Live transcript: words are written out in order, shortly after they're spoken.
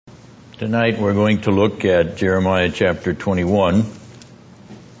Tonight we're going to look at Jeremiah chapter 21,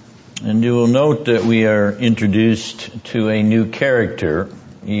 and you will note that we are introduced to a new character,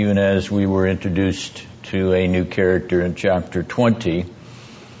 even as we were introduced to a new character in chapter 20.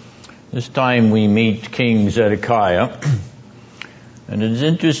 This time we meet King Zedekiah, and it's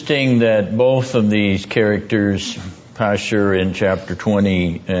interesting that both of these characters, Pashur in chapter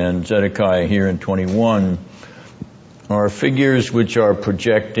 20 and Zedekiah here in 21, are figures which are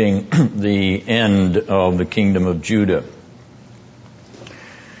projecting the end of the kingdom of Judah.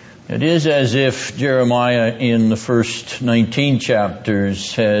 It is as if Jeremiah in the first 19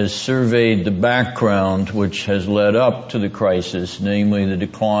 chapters has surveyed the background which has led up to the crisis, namely the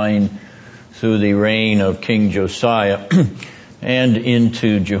decline through the reign of King Josiah and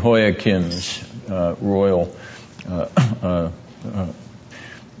into Jehoiakim's royal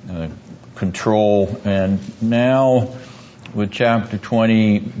control. And now with chapter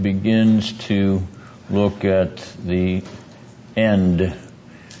 20 begins to look at the end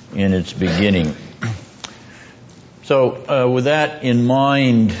in its beginning. So with that in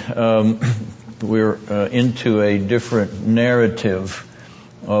mind, we're into a different narrative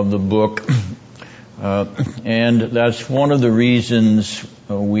of the book, and that's one of the reasons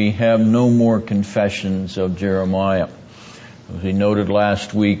we have no more confessions of Jeremiah. As we noted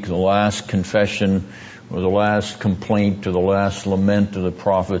last week, the last confession or the last complaint or the last lament of the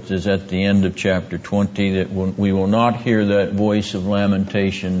prophets is at the end of chapter 20, that we will not hear that voice of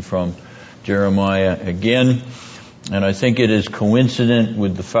lamentation from Jeremiah again. And I think it is coincident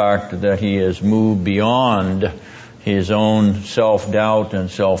with the fact that he has moved beyond his own self-doubt and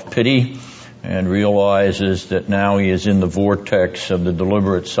self-pity and realizes that now he is in the vortex of the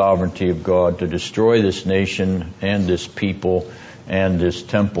deliberate sovereignty of God to destroy this nation and this people and this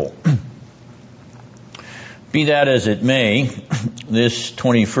temple. Be that as it may, this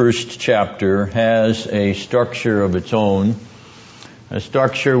 21st chapter has a structure of its own, a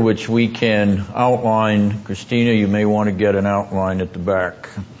structure which we can outline. Christina, you may want to get an outline at the back.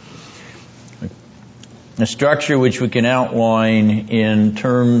 A structure which we can outline in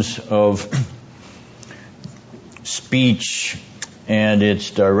terms of speech and its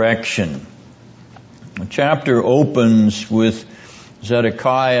direction. The chapter opens with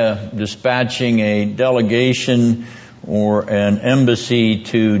Zedekiah dispatching a delegation or an embassy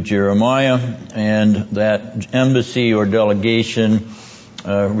to Jeremiah, and that embassy or delegation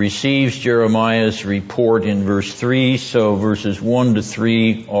receives Jeremiah's report in verse 3. So verses 1 to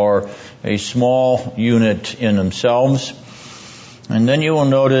 3 are a small unit in themselves. And then you will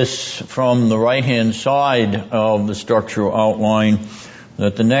notice from the right-hand side of the structural outline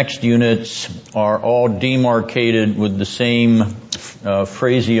that the next units are all demarcated with the same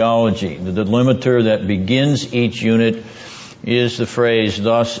phraseology. The delimiter that begins each unit is the phrase,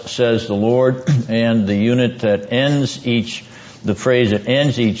 "Thus says the Lord," and the unit that ends the phrase that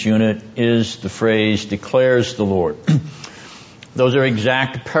ends each unit is the phrase, "Declares the Lord." Those are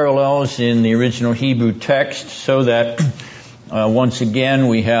exact parallels in the original Hebrew text, so that once again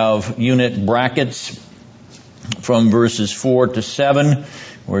we have unit brackets from verses 4 to 7,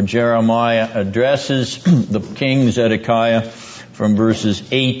 where Jeremiah addresses the king Zedekiah, from verses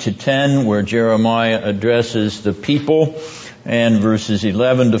 8 to 10, where Jeremiah addresses the people, and verses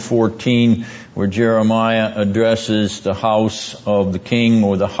 11 to 14, where Jeremiah addresses the house of the king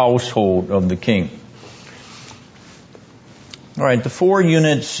or the household of the king. All right, the four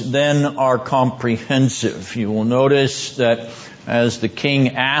units then are comprehensive. You will notice that as the king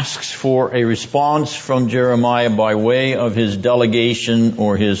asks for a response from Jeremiah by way of his delegation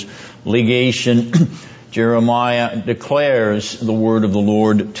or his legation, Jeremiah declares the word of the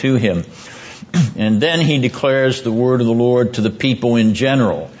Lord to him. And then he declares the word of the Lord to the people in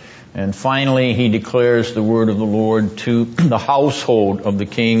general. And finally, he declares the word of the Lord to the household of the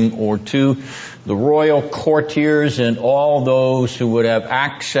king, or to the royal courtiers and all those who would have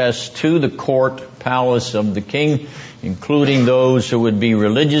access to the court palace of the king, including those who would be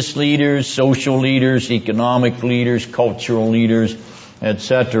religious leaders, social leaders, economic leaders, cultural leaders,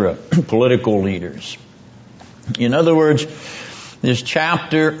 etc., political leaders. In other words, this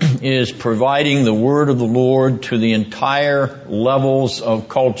chapter is providing the word of the Lord to the entire levels of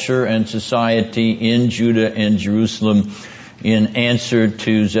culture and society in Judah and Jerusalem in answer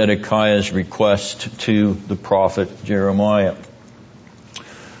to Zedekiah's request to the prophet Jeremiah.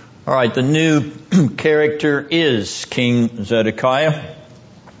 All right, the new character is King Zedekiah,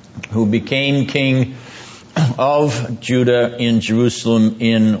 who became king of Judah in Jerusalem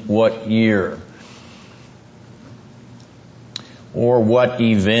in what year? Or what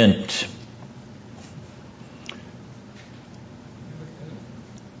event?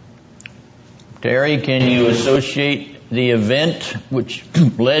 Terry, can you associate the event which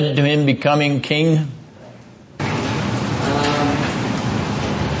led to him becoming king?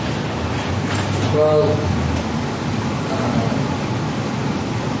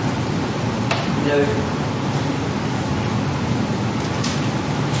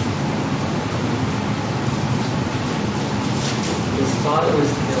 His father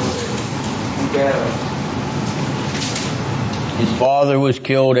was killed at Megiddo. His father was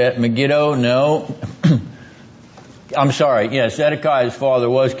killed at Megiddo? No. I'm sorry. Yes, Zedekiah's father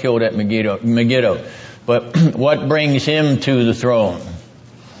was killed at Megiddo. But what brings him to the throne?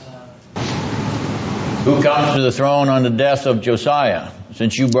 Who comes to the throne on the death of Josiah,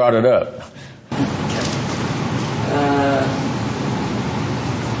 since you brought it up?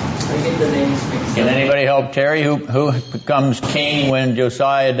 I get the names mixed up. Can anybody help Terry? Who becomes king when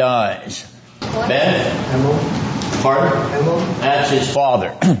Josiah dies? Ben? Pardon? That's his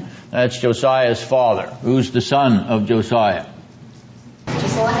father. That's Josiah's father. Who's the son of Josiah?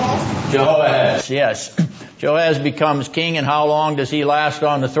 Jehoahaz, yes. Jehoahaz becomes king, and how long does he last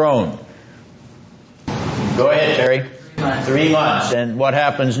on the throne? Go ahead, Terry. 3 months. And what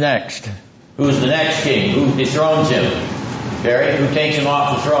happens next? Who's the next king? Who dethrones him? Terry, who takes him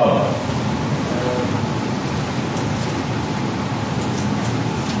off the throne?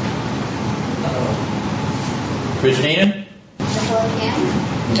 Christina?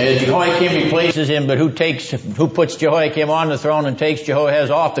 Jehoiakim replaces him, but who puts Jehoiakim on the throne and takes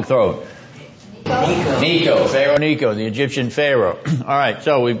Jehoahaz off the throne? Necho, Pharaoh Necho, the Egyptian Pharaoh. All right,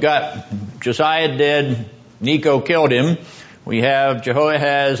 so we've got Josiah dead, Necho killed him. We have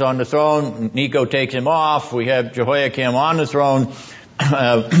Jehoahaz on the throne, Necho takes him off. We have Jehoiakim on the throne,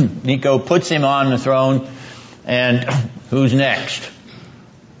 Necho puts him on the throne, and who's next?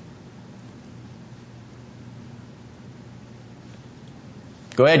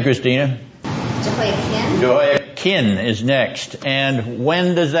 Go ahead, Christina. Jehoiakim is next. And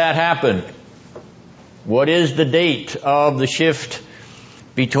when does that happen? What is the date of the shift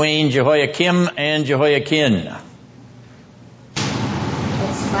between Jehoiakim and Jehoiakim? It's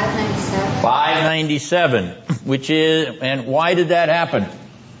 597. 597, which is, and why did that happen?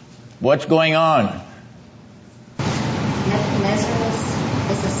 What's going on?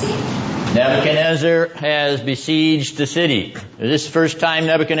 Nebuchadnezzar has besieged the city. Is this the first time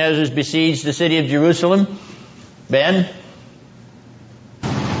Nebuchadnezzar has besieged the city of Jerusalem? Ben?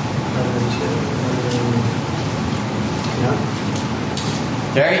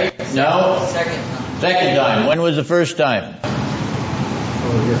 Terry? No? Second time. When was the first time?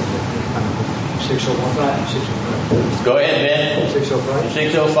 605. Go ahead, Ben. 605.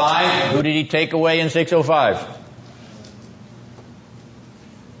 605. Who did he take away in 605?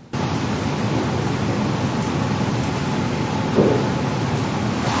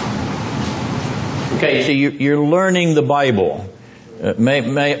 Okay, so you're learning the Bible.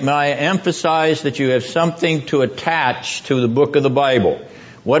 May I emphasize that you have something to attach to the book of the Bible.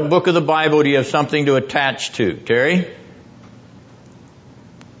 What book of the Bible do you have something to attach to? Terry?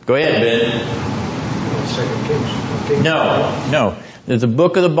 Go ahead, Ben. 2 Kings. No. There's a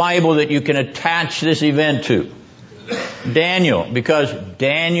book of the Bible that you can attach this event to. Daniel, because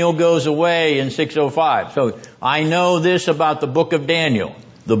Daniel goes away in 605. So I know this about the book of Daniel.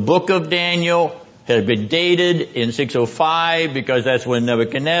 The book of Daniel had been dated in 605 because that's when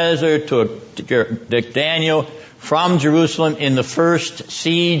Nebuchadnezzar took Daniel from Jerusalem in the first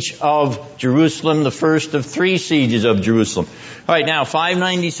siege of Jerusalem, the first of 3 sieges of Jerusalem. All right, now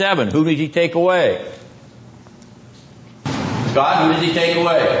 597. Who did he take away? Scott, who did he take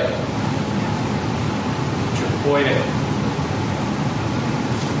away? Jehoiakim.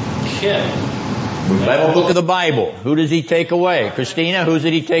 Bible book of the Bible. Who does he take away? Christina, who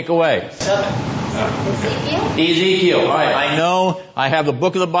did he take away? Ezekiel. All right, I know I have the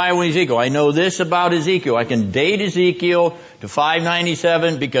book of the Bible in Ezekiel. I know this about Ezekiel. I can date Ezekiel to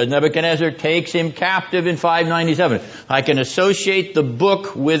 597 because Nebuchadnezzar takes him captive in 597. I can associate the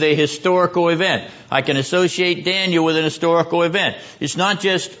book with a historical event. I can associate Daniel with an historical event. It's not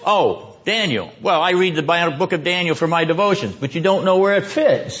just, Daniel. Well, I read the book of Daniel for my devotions, but you don't know where it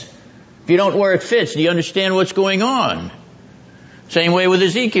fits. If you don't know where it fits, do you understand what's going on? Same way with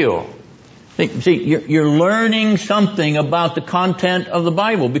Ezekiel. See, you're learning something about the content of the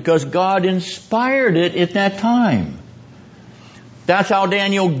Bible because God inspired it at that time. That's how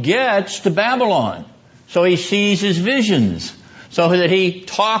Daniel gets to Babylon. So he sees his visions. So that he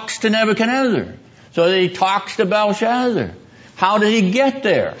talks to Nebuchadnezzar. So that he talks to Belshazzar. How did he get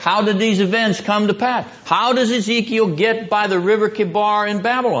there? How did these events come to pass? How does Ezekiel get by the river Kibar in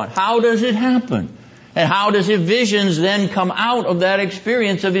Babylon? How does it happen? And how does his visions then come out of that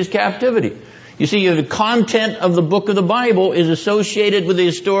experience of his captivity? You see, the content of the book of the Bible is associated with the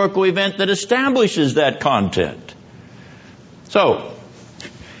historical event that establishes that content. So,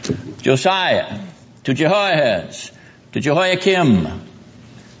 Josiah, to Jehoahaz, to Jehoiakim,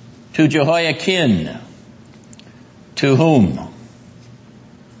 to Jehoiakin, to whom?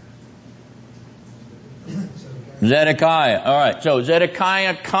 Zedekiah. All right, so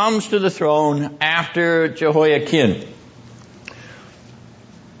Zedekiah comes to the throne after Jehoiakim.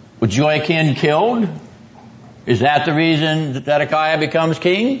 Was Jehoiakim killed? Is that the reason that Zedekiah becomes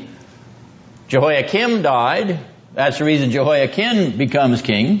king? Jehoiakim died. That's the reason Jehoiakim becomes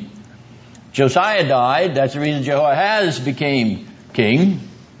king. Josiah died. That's the reason Jehoahaz became king.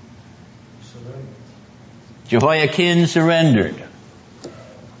 Jehoiakim surrendered.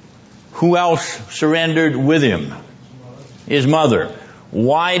 Who else surrendered with him? His mother.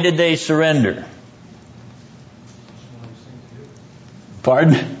 Why did they surrender?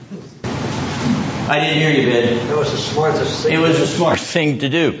 Pardon? I didn't hear you, Ben. It was the smartest thing. It was a smart thing to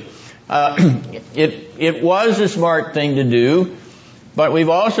do. It was a smart thing to do, but we've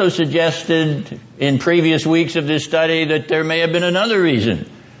also suggested in previous weeks of this study that there may have been another reason.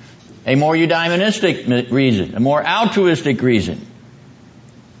 A more eudaimonistic reason. A more altruistic reason.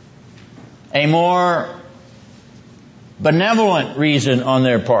 A more benevolent reason on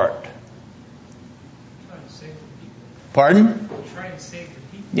their part. Trying to save the people. Pardon? Trying to save the people.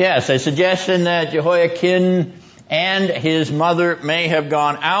 Yes, a suggestion that Jehoiakim and his mother may have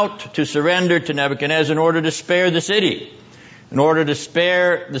gone out to surrender to Nebuchadnezzar in order to spare the city. In order to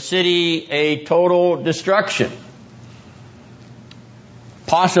spare the city a total destruction.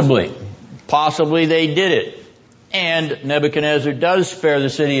 Possibly they did it. And Nebuchadnezzar does spare the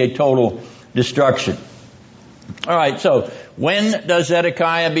city a total destruction. All right, so when does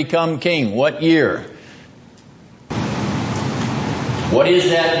Zedekiah become king? What year? What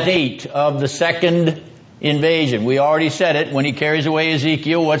is that date of the second invasion? We already said it. When he carries away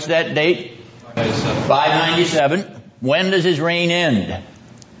Ezekiel, what's that date? 597. When does his reign end?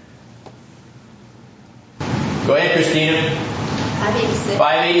 Go ahead, Christina. 586.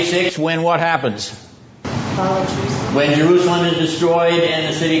 586. When what happens? Fall of Jerusalem. When Jerusalem is destroyed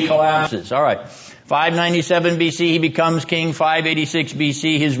and the city collapses. All right. 597 BC, he becomes king. 586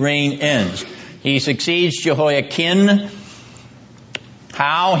 BC, his reign ends. He succeeds Jehoiakim.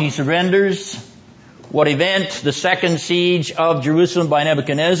 How? He surrenders. What event? The second siege of Jerusalem by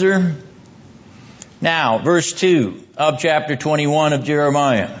Nebuchadnezzar. Now, verse 2 of chapter 21 of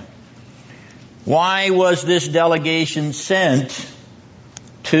Jeremiah. Why was this delegation sent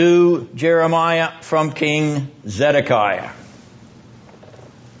to Jeremiah from King Zedekiah?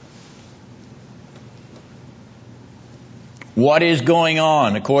 What is going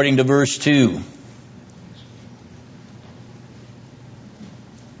on according to verse 2?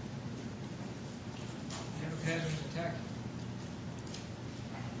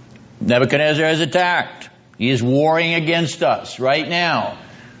 Nebuchadnezzar has attacked. He is warring against us right now.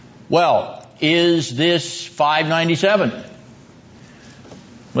 Well, is this 597?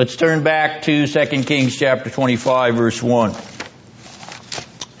 Let's turn back to 2 Kings chapter 25, verse 1.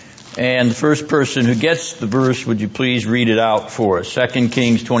 And the first person who gets the verse, would you please read it out for us? 2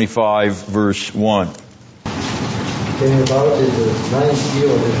 Kings 25, verse 1. It came about in the 9th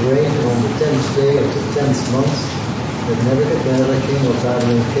year of his reign, on the 10th day of the 10th month, that Nebuchadnezzar, king of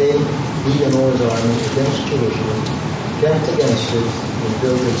Babylon, came, he and all his armies, against Jerusalem, camped against it, and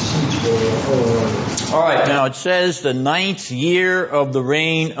built a siege wall all around it. All right, now it says the 9th year of the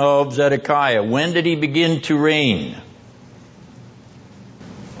reign of Zedekiah. When did he begin to reign?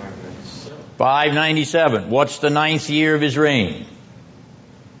 597. What's the 9th year of his reign?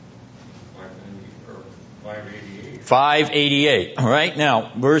 588. All right,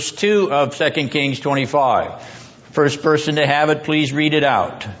 now, verse 2 of 2 Kings 25. First person to have it, please read it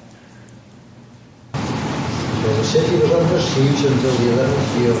out. So the city was under siege until the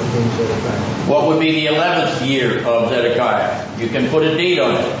 11th year of King Zedekiah. What would be the 11th year of Zedekiah? You can put a date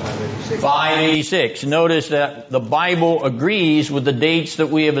on it. 586. Notice that the Bible agrees with the dates that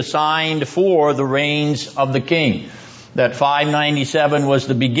we have assigned for the reigns of the king. That 597 was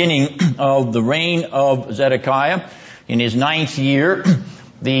the beginning of the reign of Zedekiah. In his 9th year,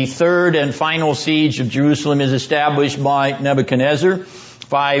 the third and final siege of Jerusalem is established by Nebuchadnezzar.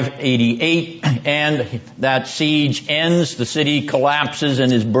 588, and that siege ends. The city collapses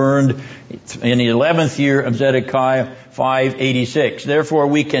and is burned in the 11th year of Zedekiah, 586. Therefore,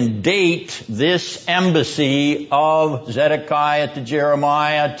 we can date this embassy of Zedekiah to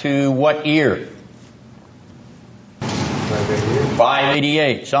Jeremiah to what year?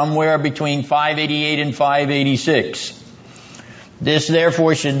 588. Somewhere between 588 and 586. This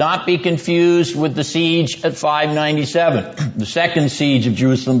therefore should not be confused with the siege at 597, the second siege of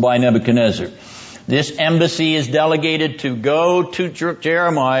Jerusalem by Nebuchadnezzar. This embassy is delegated to go to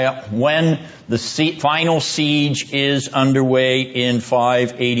Jeremiah when the final siege is underway in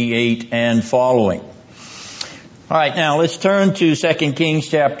 588 and following. All right, now let's turn to 2 Kings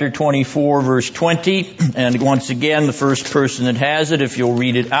chapter 24, verse 20. And once again, the first person that has it, if you'll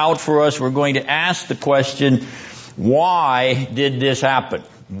read it out for us, we're going to ask the question, why did this happen?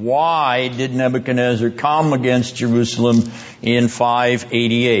 Why did Nebuchadnezzar come against Jerusalem in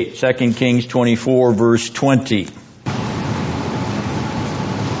 588? 2 Kings 24, verse 20.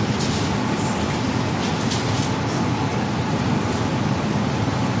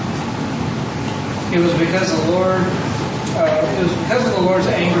 It was because of the Lord's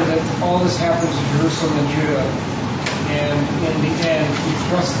anger that all this happened to Jerusalem and Judah, and in the end, He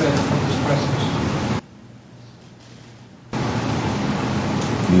thrust them from His presence.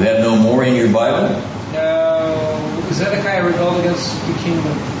 You have no more in your Bible? Now, Zedekiah rebelled against the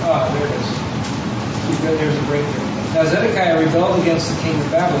kingdom. There it is. There's a break there. Now, Zedekiah rebelled against the king of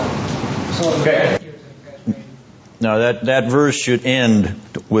Babylon. So, okay. Now, that verse should end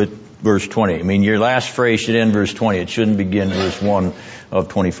with verse 20. I mean, your last phrase should end verse 20. It shouldn't begin verse 1 of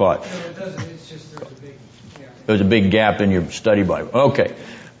 25. No, it doesn't. It's just there's a big gap in your study Bible. Okay.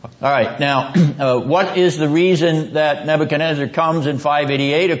 All right. Now, what is the reason that Nebuchadnezzar comes in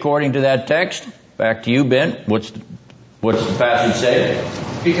 588 according to that text? Back to you, Ben. What's the passage say?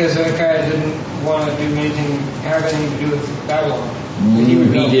 Because Zedekiah didn't want to have anything to do with Babylon.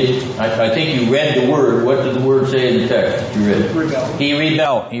 He did. I think you read the word. What did the word say in the text that you read? Rebelled. He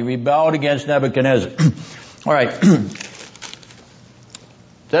rebelled. He rebelled against Nebuchadnezzar. All right.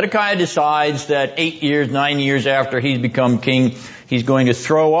 Zedekiah decides that 9 years after he's become king, he's going to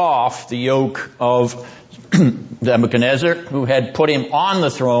throw off the yoke of Nebuchadnezzar, who had put him on the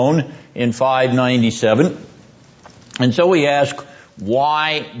throne in 597. And so we ask,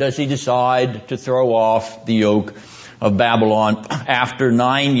 why does he decide to throw off the yoke of Babylon after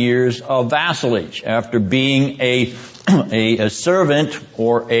 9 years of vassalage, after being a servant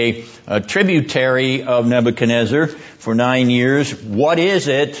or a tributary of Nebuchadnezzar for 9 years? What is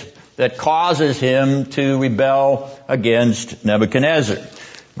it that causes him to rebel against Nebuchadnezzar?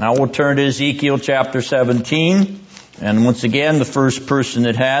 Now we'll turn to Ezekiel chapter 17. And once again, the first person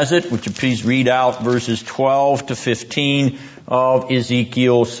that has it, would you please read out verses 12 to 15 of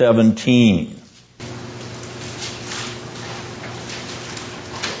Ezekiel 17.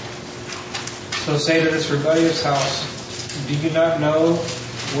 So say to this rebellious house, do you not know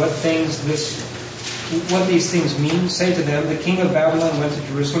what these things mean? Say to them, the king of Babylon went to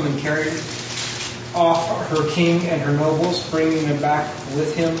Jerusalem and carried off her king and her nobles, bringing them back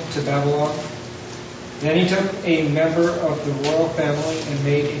with him to Babylon. Then he took a member of the royal family and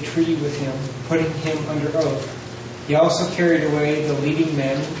made a treaty with him, putting him under oath. He also carried away the leading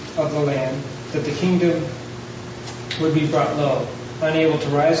men of the land, that the kingdom would be brought low, unable to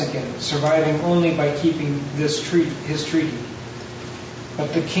rise again, surviving only by keeping his treaty.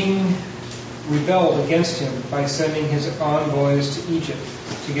 But the king rebelled against him by sending his envoys to Egypt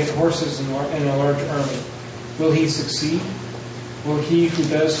to get horses and a large army. Will he succeed? Will he who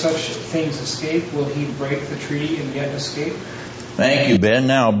does such things escape? Will he break the treaty and yet escape? Thank you, Ben.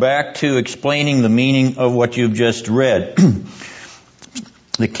 Now back to explaining the meaning of what you've just read.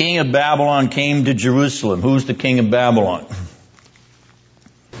 The king of Babylon came to Jerusalem. Who's the king of Babylon?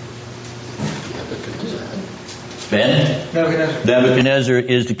 Ben? Nebuchadnezzar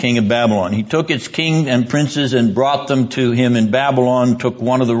is the king of Babylon. He took its king and princes and brought them to him in Babylon, took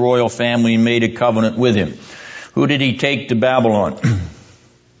one of the royal family and made a covenant with him. Who did he take to Babylon?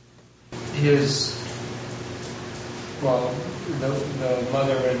 The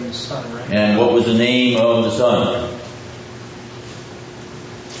mother and son, right? And what was the name of the son?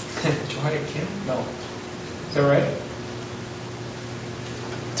 Jehoiakim? No. Is that right?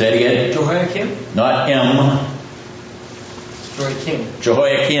 Say it again. Jehoiakim? Not M. Jehoiakim.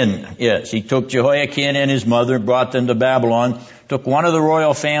 Jehoiakim, yes. He took Jehoiakim and his mother, brought them to Babylon, took one of the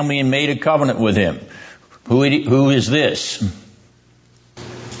royal family and made a covenant with him. Who is this?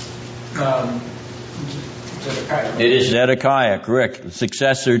 Zedekiah. It is Zedekiah, correct. The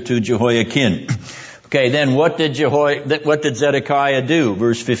successor to Jehoiakim. Okay, then what did Zedekiah do?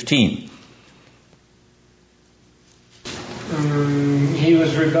 Verse 15. He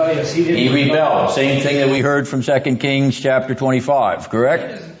was rebellious. He rebelled. Same thing that we heard from 2 Kings chapter 25,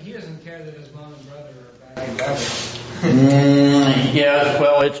 correct? He doesn't care that his mom and brother are back in Babylon. Yeah,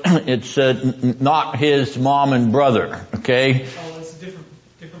 well, it's not his mom and brother, okay? Oh, it's a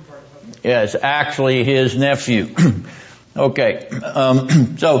different part of it. Yeah, it's actually his nephew. Okay,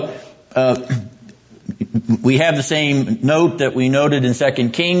 we have the same note that we noted in 2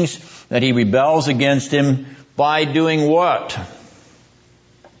 Kings, that he rebels against him by doing what?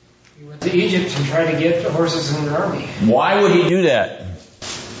 He went to Egypt and tried to get the horses in an army. Why would he do that?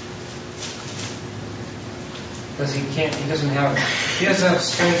 Because he doesn't have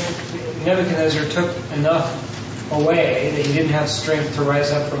strength. Nebuchadnezzar took enough away that he didn't have strength to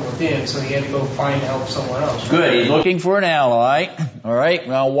rise up from within, so he had to go find help somewhere else. Good, he's looking for an ally. All right,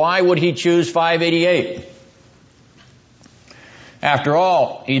 now why would he choose 588? After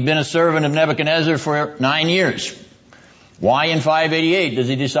all, he'd been a servant of Nebuchadnezzar for 9 years. Why in 588 does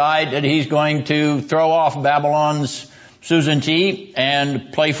he decide that he's going to throw off Babylon's Susan T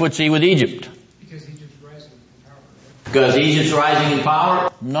and play footsie with Egypt? Because Egypt's rising in power. Because Egypt's rising in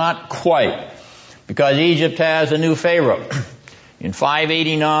power? Not quite. Because Egypt has a new pharaoh. In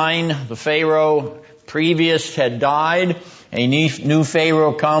 589, the pharaoh previous had died. A new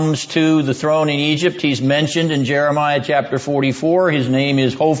pharaoh comes to the throne in Egypt. He's mentioned in Jeremiah chapter 44. His name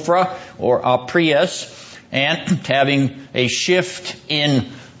is Hophra or Aprius. And having a shift in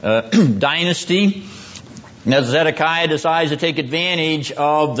dynasty, Zedekiah decides to take advantage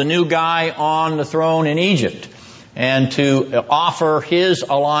of the new guy on the throne in Egypt and to offer his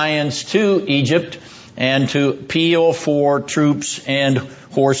alliance to Egypt and to appeal for troops and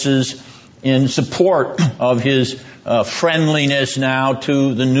horses in support of his friendliness now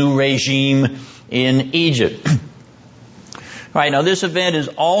to the new regime in Egypt. All right, now this event is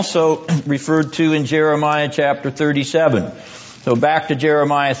also referred to in Jeremiah chapter 37. So back to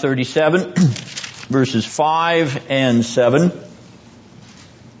Jeremiah 37, verses 5 and 7.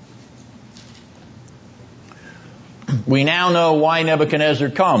 We now know why Nebuchadnezzar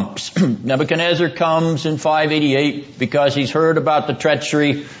comes. Nebuchadnezzar comes in 588 because he's heard about the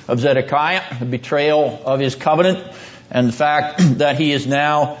treachery of Zedekiah, the betrayal of his covenant, and the fact that he is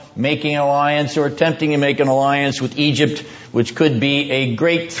now making an alliance or attempting to make an alliance with Egypt, which could be a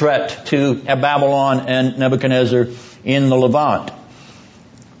great threat to Babylon and Nebuchadnezzar in the Levant.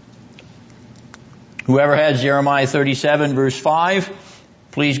 Whoever has Jeremiah 37 verse 5,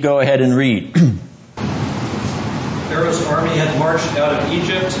 please go ahead and read. Pharaoh's army had marched out of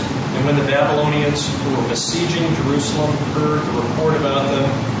Egypt, and when the Babylonians who were besieging Jerusalem heard the report about them,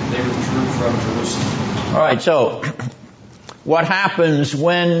 they withdrew from Jerusalem. All right, so what happens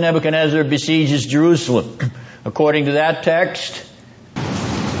when Nebuchadnezzar besieges Jerusalem? According to that text, according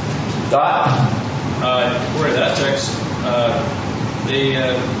to that text,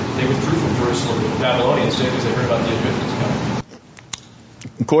 they withdrew from Jerusalem. The Babylonians did because they heard about the Egyptians coming.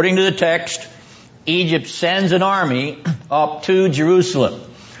 According to the text, Egypt sends an army up to Jerusalem.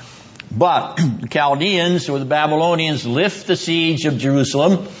 But the Chaldeans or the Babylonians lift the siege of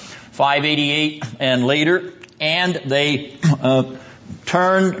Jerusalem, 588 and later, and they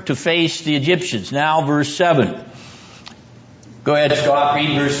turn to face the Egyptians. Now verse 7. Go ahead, Scott,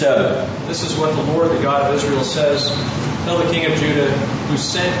 read verse 7. This is what the Lord, the God of Israel, says. Tell the king of Judah, who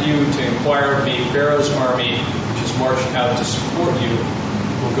sent you to inquire of me, Pharaoh's army, which has marched out to support you,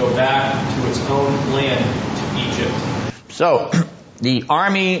 will go back to its own land, to Egypt. So, the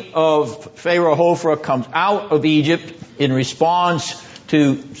army of Pharaoh Hophra comes out of Egypt in response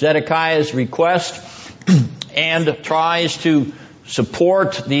to Zedekiah's request and tries to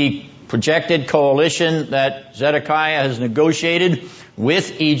support the projected coalition that Zedekiah has negotiated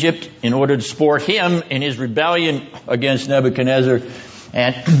with Egypt in order to support him in his rebellion against Nebuchadnezzar.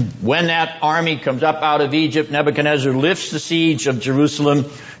 And when that army comes up out of Egypt, Nebuchadnezzar lifts the siege of Jerusalem,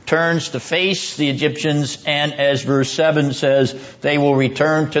 turns to face the Egyptians, and as verse 7 says, they will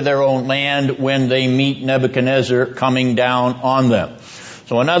return to their own land when they meet Nebuchadnezzar coming down on them.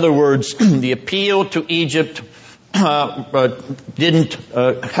 So in other words, the appeal to Egypt didn't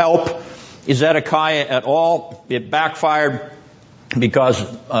help Zedekiah at all. It backfired because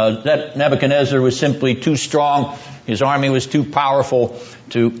Nebuchadnezzar was simply too strong. His army was too powerful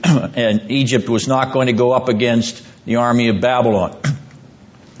and Egypt was not going to go up against the army of Babylon.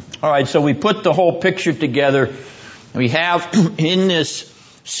 All right, so we put the whole picture together. We have in this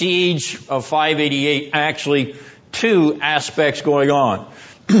siege of 588 actually two aspects going on.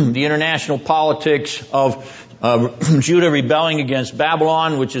 The international politics of Judah rebelling against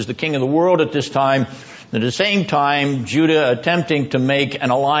Babylon, which is the king of the world at this time. At the same time, Judah attempting to make an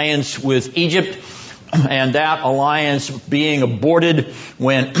alliance with Egypt, and that alliance being aborted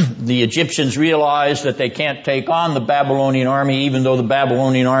when the Egyptians realize that they can't take on the Babylonian army, even though the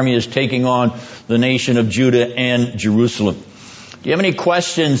Babylonian army is taking on the nation of Judah and Jerusalem. Do you have any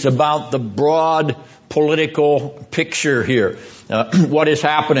questions about the broad political picture here? What is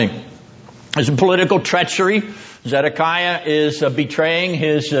happening? There's a political treachery Zedekiah is betraying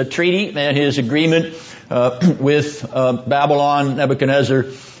his treaty and his agreement with Babylon, Nebuchadnezzar,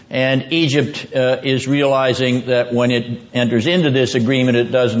 and Egypt is realizing that when it enters into this agreement,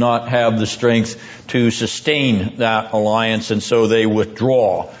 it does not have the strength to sustain that alliance, and so they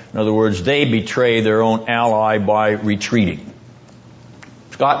withdraw. In other words, they betray their own ally by retreating.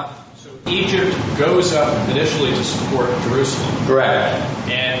 Scott? So Egypt goes up initially to support Jerusalem. Correct.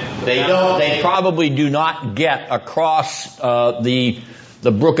 And They probably do not get across the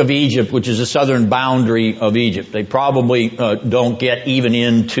brook of Egypt, which is the southern boundary of Egypt. They probably don't get even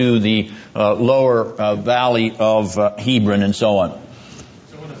into the lower valley of Hebron and so on.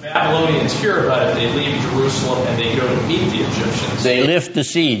 So when the Babylonians hear about it, they leave Jerusalem and they go to meet the Egyptians. They lift the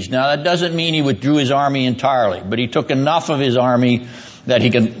siege. Now that doesn't mean he withdrew his army entirely, but he took enough of his army that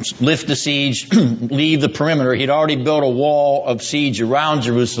he can lift the siege, leave the perimeter. He'd already built a wall of siege around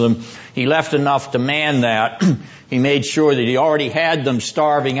Jerusalem. He left enough to man that. He made sure that he already had them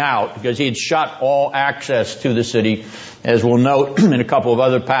starving out because he had shut all access to the city. As we'll note in a couple of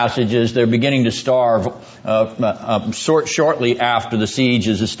other passages, they're beginning to starve shortly after the siege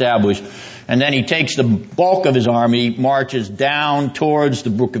is established. And then he takes the bulk of his army, marches down towards the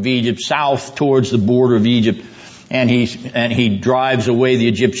brook of Egypt, south towards the border of Egypt, and he drives away the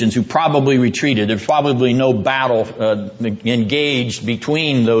Egyptians who probably retreated. There's probably no battle engaged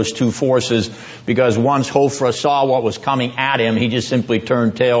between those two forces because once Hophra saw what was coming at him, he just simply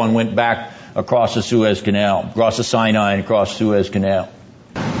turned tail and went back across the Suez Canal, across the Sinai and across the Suez Canal.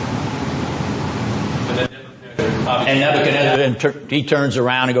 And Nebuchadnezzar, he turns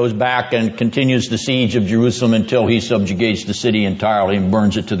around and goes back and continues the siege of Jerusalem until he subjugates the city entirely and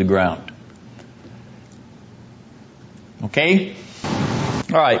burns it to the ground. Okay?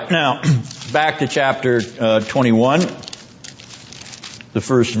 All right, now, back to chapter 21, the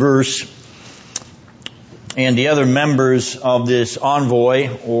first verse. And the other members of this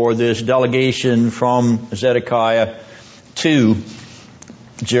envoy, or this delegation from Zedekiah to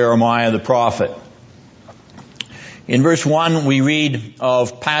Jeremiah the prophet. In verse 1, we read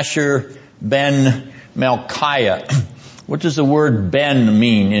of Pashur ben Malchiah. What does the word ben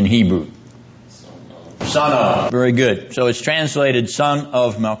mean in Hebrew? Son of. Very good. So it's translated son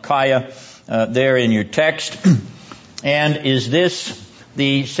of Malchiah there in your text. And is this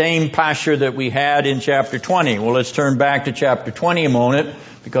the same Pashur that we had in chapter 20? Well, let's turn back to chapter 20 a moment,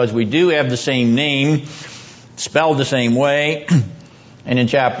 because we do have the same name, spelled the same way. And in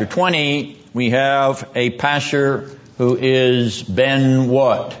chapter 20, we have a Pashur who is Ben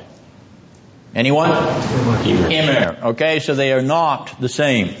what? Anyone? Immer. Okay, so they are not the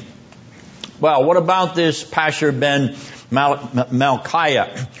same. Well, what about this Pashur ben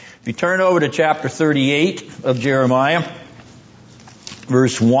Malchiah? If you turn over to chapter 38 of Jeremiah,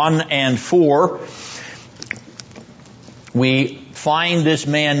 verse 1 and 4, we find this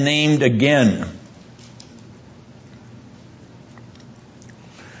man named again.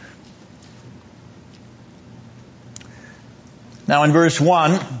 Now in verse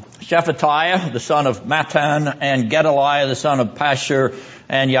 1, Shephatiah, the son of Matan, and Gedaliah, the son of Pashur,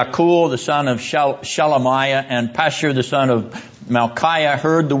 and Yakul, the son of Shelemiah, and Pashur, the son of Malchiah,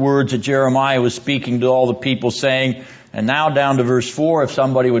 heard the words that Jeremiah was speaking to all the people, saying, and now down to verse 4, if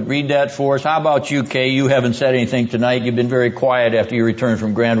somebody would read that for us. How about you, Kay? You haven't said anything tonight. You've been very quiet after you returned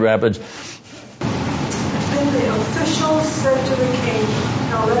from Grand Rapids. Then the officials said to the king,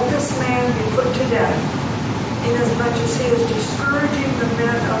 now let this man be put to death, inasmuch as he is discouraging the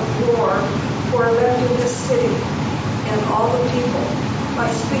men of war who are left in this city and all the people by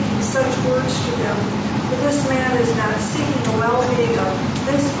speaking such words to them. For this man is not seeking the well-being of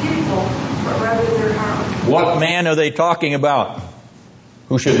this people, but rather their harm. What man are they talking about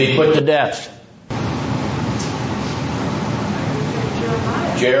who should be put to death?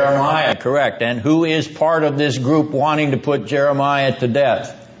 Jeremiah, correct. And who is part of this group wanting to put Jeremiah to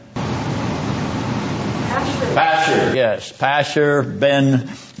death? Pashur, yes. Pashur ben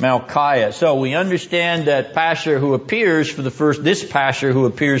Malchiah. So we understand that Pashur, who appears for the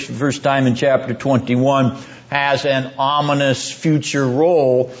first time in chapter 21, has an ominous future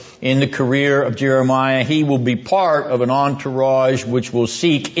role in the career of Jeremiah. He will be part of an entourage which will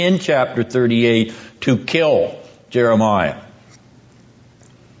seek in chapter 38 to kill Jeremiah.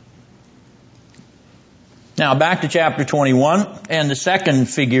 Now back to chapter 21, and the second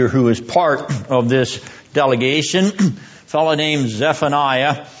figure who is part of this delegation, a fellow named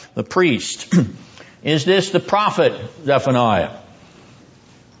Zephaniah, the priest. Is this the prophet Zephaniah?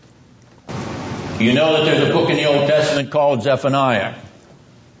 You know that there's a book in the Old Testament called Zephaniah.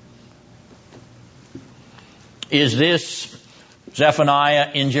 Is this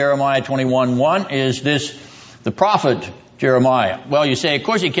Zephaniah in Jeremiah 21:1? Is this the prophet Jeremiah. Well, you say, of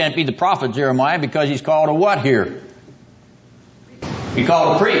course he can't be the prophet Jeremiah because he's called a what here? He's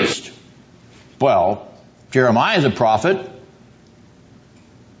called a priest. Well, Jeremiah is a prophet.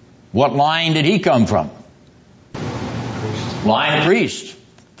 What line did he come from? Line of priest.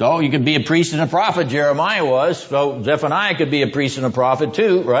 So you could be a priest and a prophet, Jeremiah was. So Zephaniah could be a priest and a prophet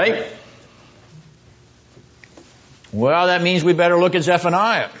too, right? Well, that means we better look at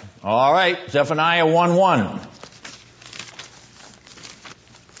Zephaniah. All right, Zephaniah 1:1.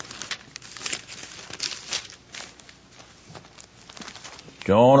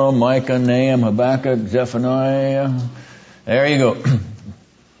 Jonah, Micah, Nahum, Habakkuk, Zephaniah. There you go.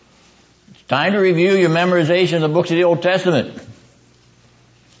 It's time to review your memorization of the books of the Old Testament.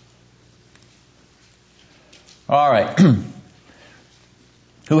 All right.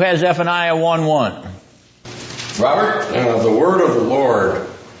 Who has Zephaniah 1:1? Robert? The word of the Lord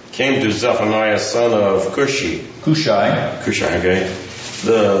came to Zephaniah, son of Cushai, okay.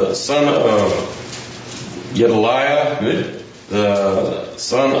 The son of Gedaliah. Good. The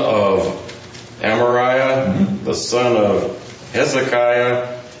son of Amariah, the son of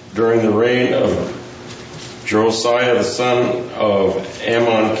Hezekiah, during the reign of Josiah, the son of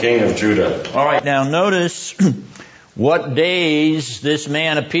Ammon, king of Judah. All right, now notice what days this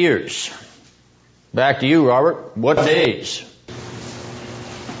man appears. Back to you, Robert. What days?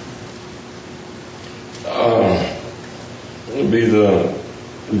 It would be the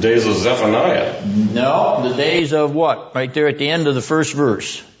days of Zephaniah. No, the days of what? Right there at the end of the first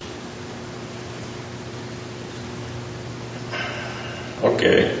verse.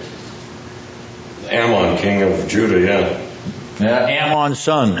 Okay. Ammon, king of Judah, yeah. Ammon's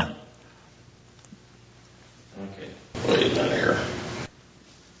son. Okay. Wait a minute here.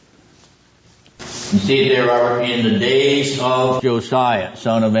 You see it there, Robert, in the days of Josiah,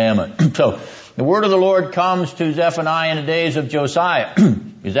 son of Ammon. So, the word of the Lord comes to Zephaniah in the days of Josiah.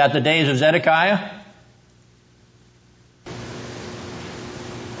 Is that the days of Zedekiah?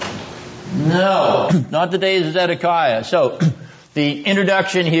 No, not the days of Zedekiah. So, the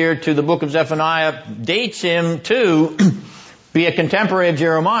introduction here to the book of Zephaniah dates him to be a contemporary of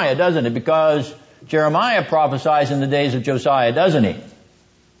Jeremiah, doesn't it? Because Jeremiah prophesies in the days of Josiah, doesn't he?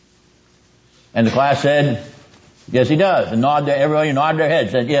 And the class said, yes, he does. And everybody nodded their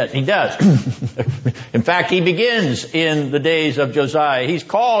heads, said, yes, he does. In fact, he begins in the days of Josiah. He's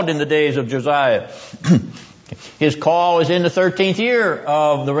called in the days of Josiah. His call is in the 13th year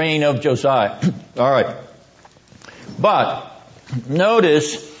of the reign of Josiah. All right. But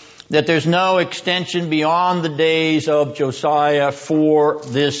notice that there's no extension beyond the days of Josiah for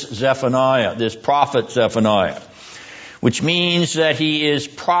this Zephaniah, this prophet Zephaniah, which means that he is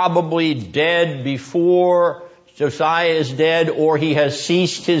probably dead before Josiah is dead, or he has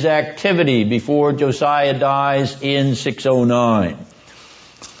ceased his activity before Josiah dies in 609.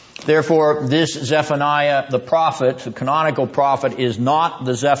 Therefore, this Zephaniah, the prophet, the canonical prophet, is not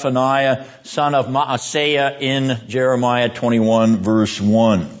the Zephaniah, son of Maaseiah in Jeremiah 21, verse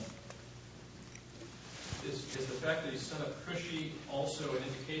 1. Is the fact that he's son of Cushi also an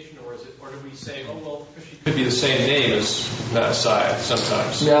indication, or do we say, oh well, Cushi could be the same name as Messiah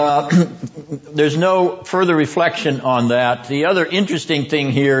sometimes? There's no further reflection on that. The other interesting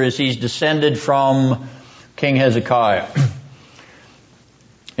thing here is he's descended from King Hezekiah.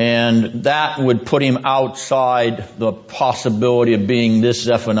 And that would put him outside the possibility of being this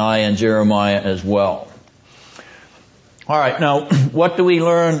Zephaniah and Jeremiah as well. All right, now, what do we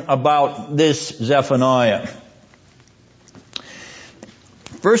learn about this Zephaniah?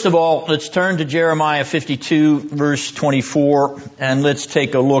 First of all, let's turn to Jeremiah 52, verse 24, and let's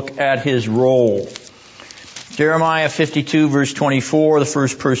take a look at his role. Jeremiah 52, verse 24, the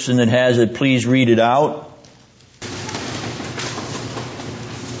first person that has it, please read it out.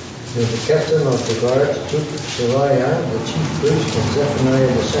 The captain of the guard took Seraiah, the chief priest, and Zephaniah,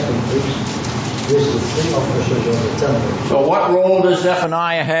 the second priest, with the three officers of the temple. So what role does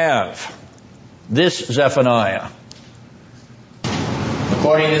Zephaniah have? This Zephaniah.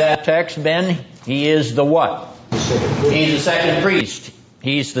 According to that text, Ben, he is the what? He's the second priest.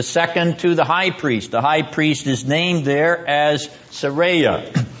 He's the second to the high priest. The high priest is named there as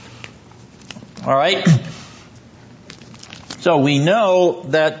Seraiah. All right? So we know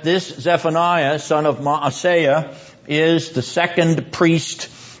that this Zephaniah, son of Maaseiah, is the second priest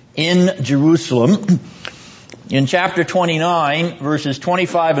in Jerusalem. In chapter 29, verses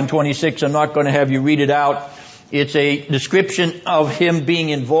 25 and 26, I'm not going to have you read it out. It's a description of him being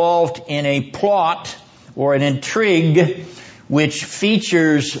involved in a plot or an intrigue which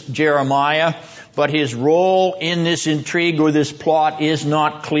features Jeremiah, but his role in this intrigue or this plot is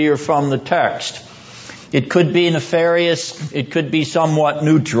not clear from the text. It could be nefarious. It could be somewhat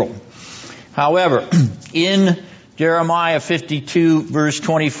neutral. However, in Jeremiah 52 verse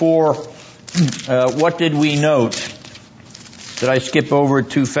 24, what did we note? Did I skip over it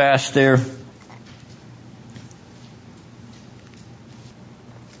too fast there?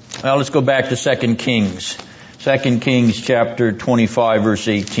 Well, let's go back to 2 Kings. 2 Kings chapter 25 verse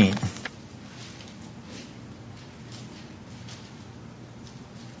 18.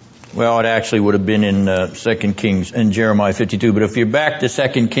 Well, it actually would have been in 2 Kings and Jeremiah 52. But if you're back to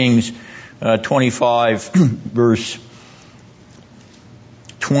 2 Kings 25 verse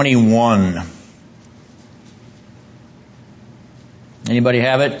 21. Anybody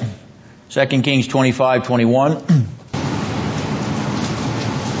have it? 2 Kings 25:21.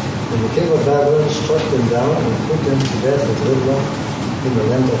 And the king of Babylon struck them down and put them to death at Riblah in the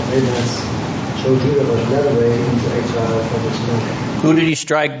land of Dennison. So Judah was led away into exile from its land. Who did he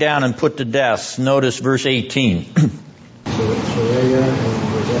strike down and put to death? Notice verse 18.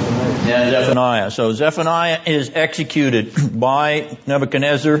 Zephaniah. So Zephaniah is executed by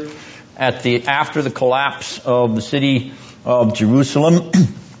Nebuchadnezzar after the collapse of the city of Jerusalem.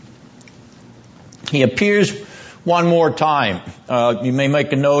 He appears one more time. You may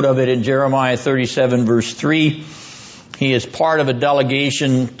make a note of it in Jeremiah 37 verse 3. He is part of a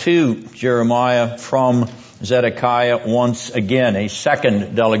delegation to Jeremiah from Zedekiah once again, a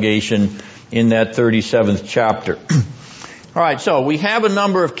second delegation in that 37th chapter. All right, so we have a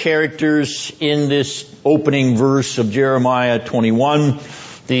number of characters in this opening verse of Jeremiah 21.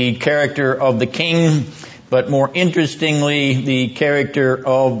 The character of the king, but more interestingly, the character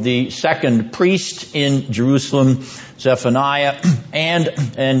of the second priest in Jerusalem, Zephaniah, and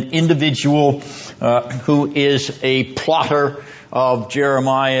an individual who is a plotter of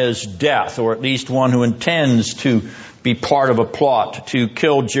Jeremiah's death, or at least one who intends to be part of a plot to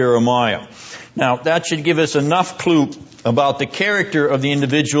kill Jeremiah. Now, that should give us enough clue about the character of the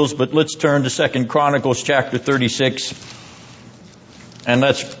individuals, but let's turn to 2 Chronicles chapter 36, and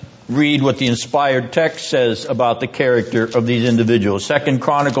let's read what the inspired text says about the character of these individuals. 2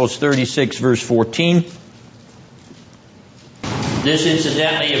 Chronicles 36 verse 14. This,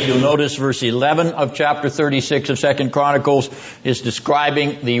 incidentally, if you'll notice, verse 11 of chapter 36 of 2 Chronicles is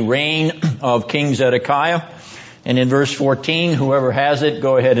describing the reign of King Zedekiah. And in verse 14, whoever has it,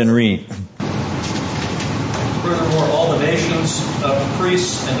 go ahead and read. Furthermore, all the nations of the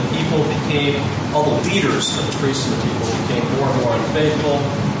priests and the people all the leaders of the priests and the people became more and more unfaithful,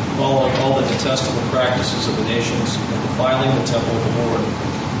 following all the detestable practices of the nations and defiling the temple of the Lord,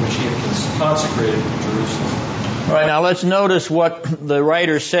 which he had consecrated in Jerusalem. All right, now let's notice what the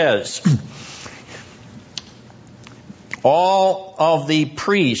writer says. All of the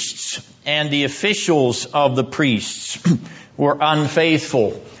priests and the officials of the priests were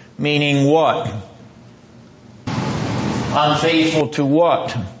unfaithful, meaning what? Unfaithful to what?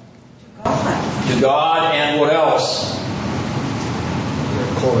 To God, and what else?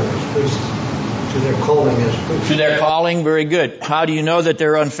 Their calling as priests. To their calling as priests. To their calling, very good. How do you know that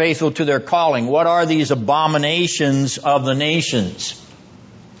they're unfaithful to their calling? What are these abominations of the nations?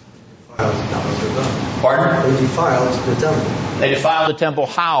 Pardon? They defiled the temple. They defiled the temple.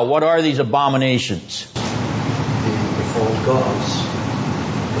 How? What are these abominations? The false gods.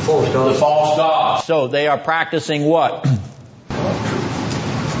 The false gods. The false gods. So they are practicing what?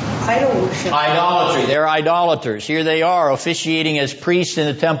 Idol worship. Idolatry. They're idolaters. Here they are officiating as priests in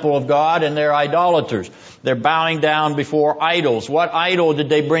the temple of God, and they're idolaters. They're bowing down before idols. What idol did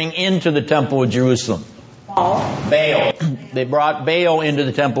they bring into the temple of Jerusalem? Baal. They brought Baal into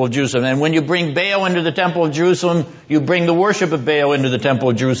the temple of Jerusalem. And when you bring Baal into the temple of Jerusalem, you bring the worship of Baal into the temple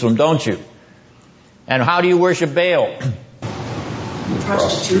of Jerusalem, don't you? And how do you worship Baal?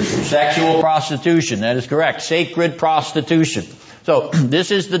 Prostitution. Sexual prostitution. That is correct. Sacred prostitution. So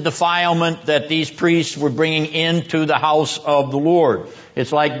this is the defilement that these priests were bringing into the house of the Lord.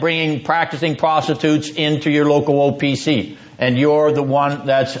 It's like practicing prostitutes into your local OPC, and you're the one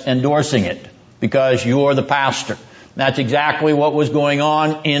that's endorsing it because you're the pastor. That's exactly what was going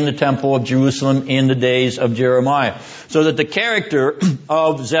on in the temple of Jerusalem in the days of Jeremiah. So that the character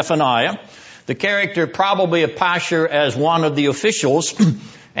of Zephaniah, the character probably of Pashur as one of the officials,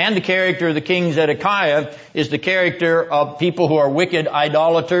 and the character of the king Zedekiah is the character of people who are wicked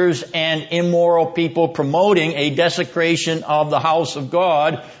idolaters and immoral people promoting a desecration of the house of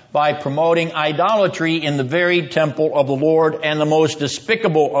God by promoting idolatry in the very temple of the Lord, and the most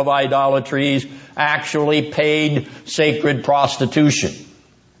despicable of idolatries, actually paid sacred prostitution.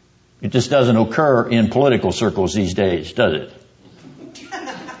 It just doesn't occur in political circles these days, does it?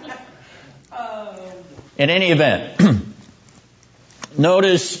 In any event,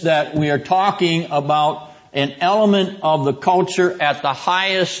 notice that we are talking about an element of the culture at the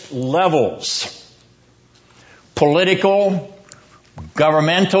highest levels. Political,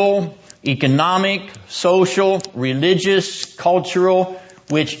 governmental, economic, social, religious, cultural,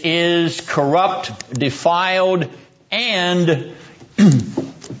 which is corrupt, defiled, and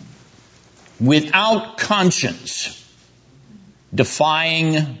without conscience,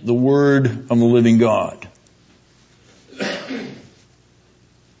 defying the word of the living God.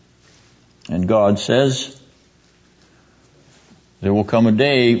 And God says, there will come a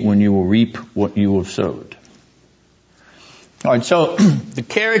day when you will reap what you have sowed. All right, so the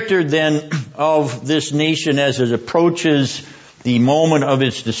character then of this nation as it approaches the moment of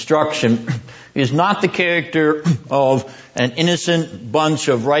its destruction is not the character of an innocent bunch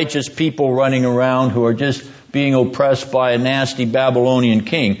of righteous people running around who are just being oppressed by a nasty Babylonian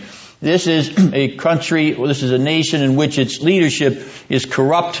king. This is a country, this is a nation in which its leadership is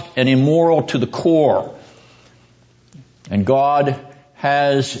corrupt and immoral to the core. And God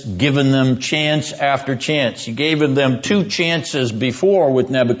has given them chance after chance. He gave them 2 chances before with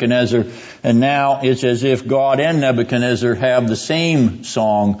Nebuchadnezzar, and now it's as if God and Nebuchadnezzar have the same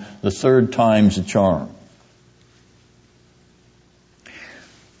song, the 3rd time's a charm.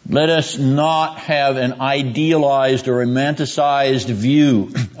 Let us not have an idealized or romanticized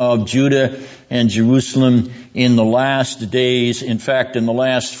view of Judah and Jerusalem in the last days, in fact, in the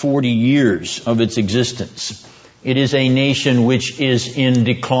last 40 years of its existence. It is a nation which is in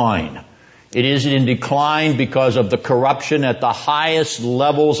decline. It is in decline because of the corruption at the highest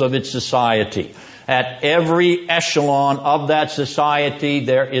levels of its society. At every echelon of that society,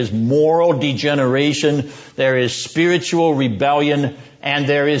 there is moral degeneration, there is spiritual rebellion, and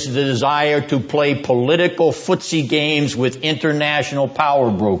there is the desire to play political footsie games with international power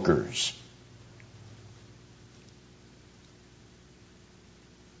brokers.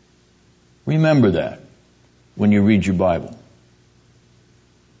 Remember that when you read your Bible.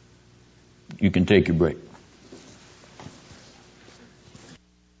 You can take your break.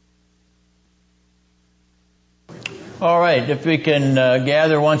 All right, if we can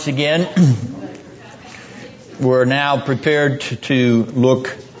gather once again. We're now prepared to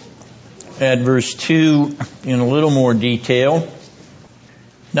look at verse 2 in a little more detail.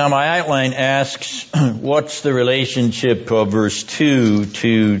 Now my outline asks, what's the relationship of verse 2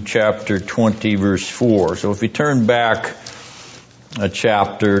 to chapter 20, verse 4? So if we turn back a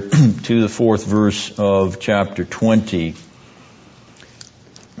chapter to the 4th verse of chapter 20,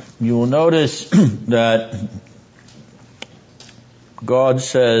 you will notice that God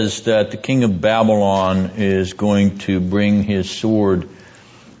says that the king of Babylon is going to bring his sword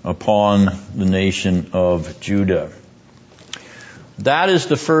upon the nation of Judah. That is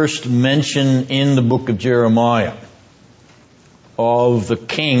the first mention in the book of Jeremiah of the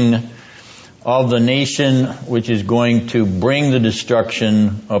king of the nation which is going to bring the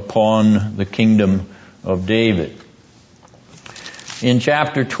destruction upon the kingdom of David. In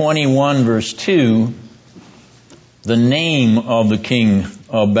chapter 21, verse 2, the name of the king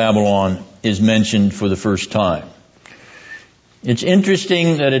of Babylon is mentioned for the first time. It's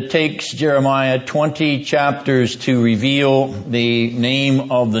interesting that it takes Jeremiah 20 chapters to reveal the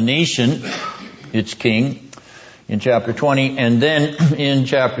name of the nation, its king, in chapter 20, and then in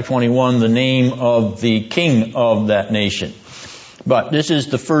chapter 21, the name of the king of that nation. But this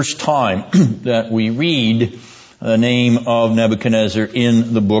is the first time that we read the name of Nebuchadnezzar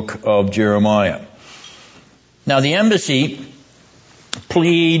in the book of Jeremiah. Now the embassy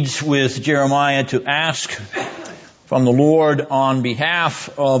pleads with Jeremiah to ask from the Lord on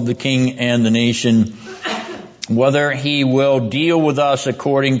behalf of the king and the nation whether he will deal with us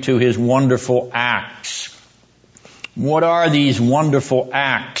according to his wonderful acts. What are these wonderful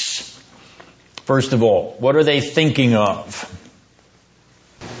acts? First of all, what are they thinking of?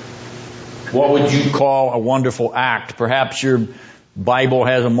 What would you call a wonderful act? Perhaps your Bible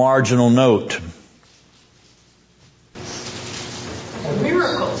has a marginal note.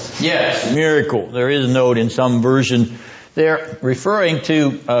 Miracles. Yes, miracle. There is a note in some version. They're referring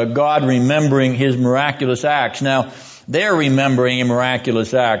to God remembering his miraculous acts. Now, they're remembering a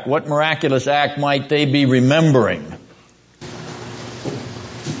miraculous act. What miraculous act might they be remembering?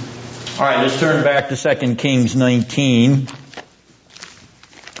 All right, let's turn back to 2 Kings 19.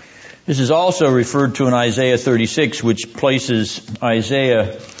 This is also referred to in Isaiah 36, which places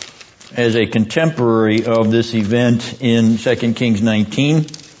Isaiah as a contemporary of this event in 2 Kings 19,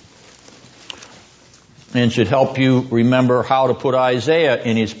 and should help you remember how to put Isaiah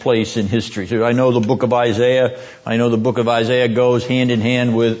in his place in history. So I know the book of Isaiah. I know the book of Isaiah goes hand in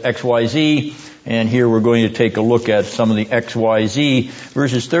hand with XYZ. And here we're going to take a look at some of the XYZ,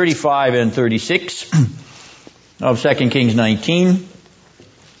 verses 35 and 36 of 2 Kings 19.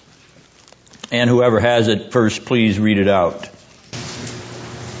 And whoever has it first, please read it out.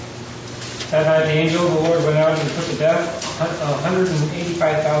 That night the angel of the Lord went out and put to death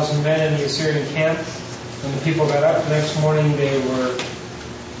 185,000 men in the Assyrian camp. When the people got up the next morning, there were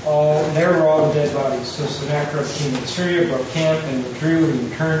all dead bodies. So Sennacherib king of Assyria broke camp and withdrew and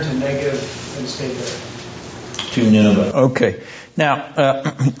returned to Negev and stayed there. To Nineveh. Okay. Now,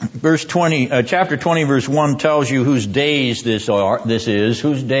 verse 20, chapter 20, verse 1 tells you whose days this is.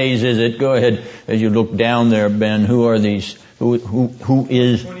 Whose days is it? Go ahead as you look down there, Ben. Who are these? Who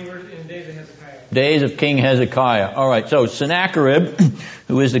is? 20 in days of Hezekiah. Days of King Hezekiah. All right. So Sennacherib,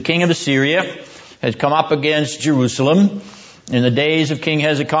 who is the king of Assyria, has come up against Jerusalem in the days of King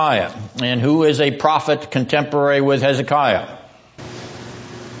Hezekiah. And who is a prophet contemporary with Hezekiah?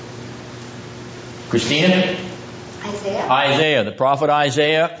 Christina? Isaiah. The prophet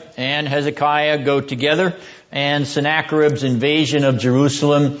Isaiah and Hezekiah go together, and Sennacherib's invasion of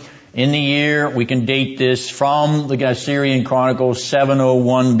Jerusalem in the year, we can date this from the Assyrian Chronicles,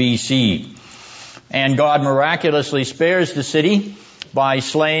 701 BC. And God miraculously spares the city by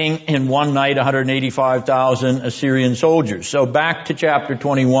slaying in one night 185,000 Assyrian soldiers. So back to chapter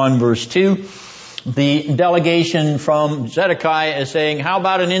 21, verse 2. The delegation from Zedekiah is saying, how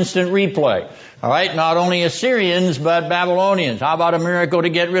about an instant replay? All right, not only Assyrians, but Babylonians. How about a miracle to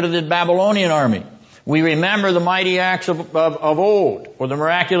get rid of the Babylonian army? We remember the mighty acts of old, or the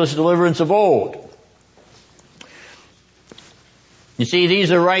miraculous deliverance of old. You see,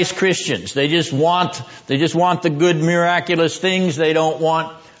 these are rice Christians. They just want the good miraculous things. They don't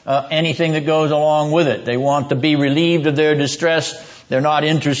want anything that goes along with it. They want to be relieved of their distress. They're not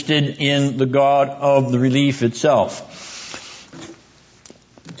interested in the God of the relief itself.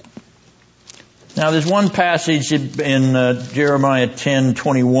 Now, there's one passage in Jeremiah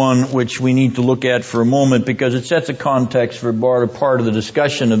 10:21 which we need to look at for a moment because it sets a context for part of the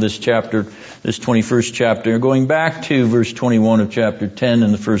discussion of this chapter, this 21st chapter. Going back to verse 21 of chapter 10,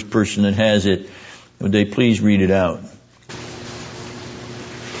 and the first person that has it, would they please read it out?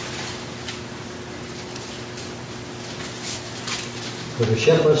 For the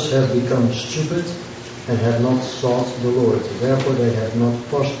shepherds have become stupid and have not sought the Lord. Therefore they have not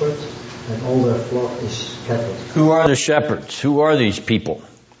prospered, and all their flock is scattered. Who are the shepherds? Who are these people?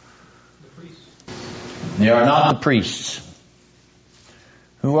 The priests. They are not the priests.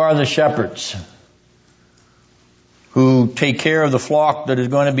 Who are the shepherds who take care of the flock that is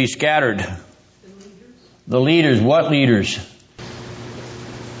going to be scattered? The leaders. What leaders?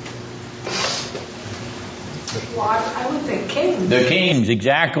 Well, I would think kings. The kings,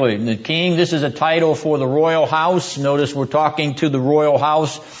 exactly. The king, this is a title for the royal house. Notice we're talking to the royal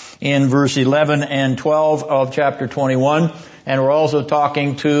house in verse 11 and 12 of chapter 21. And we're also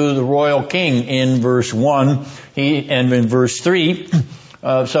talking to the royal king in verse 1 and in verse 3.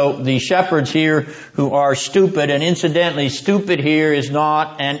 So the shepherds here who are stupid, and incidentally, stupid here is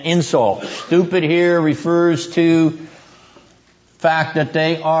not an insult. Stupid here refers to the fact that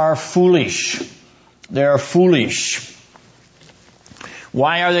they are foolish. They are foolish.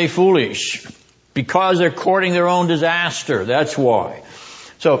 Why are they foolish? Because they're courting their own disaster. That's why.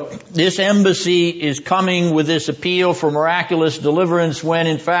 So this embassy is coming with this appeal for miraculous deliverance when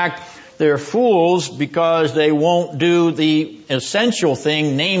in fact they're fools because they won't do the essential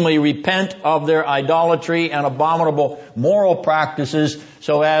thing, namely repent of their idolatry and abominable moral practices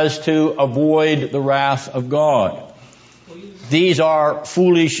so as to avoid the wrath of God. These are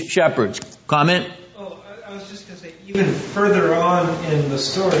foolish shepherds. Comment? I was just going to say, even further on in the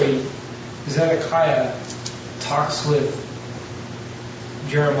story, Zedekiah talks with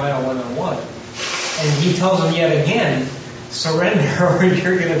Jeremiah one-on-one. And he tells him yet again, surrender or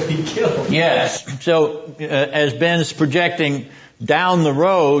you're going to be killed. Yes. So as Ben's projecting down the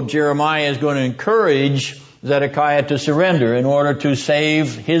road, Jeremiah is going to encourage Zedekiah to surrender in order to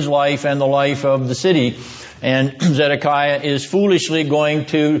save his life and the life of the city. And Zedekiah is foolishly going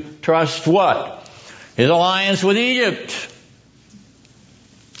to trust what? His alliance with Egypt.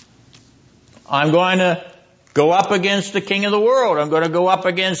 I'm going to go up against the king of the world. I'm going to go up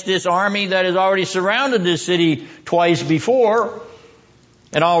against this army that has already surrounded this city twice before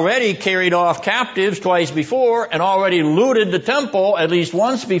and already carried off captives twice before and already looted the temple at least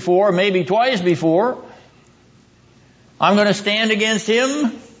once before, maybe twice before. I'm going to stand against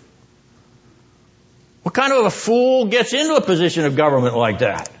him. What kind of a fool gets into a position of government like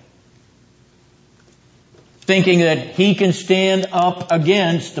that? Thinking that he can stand up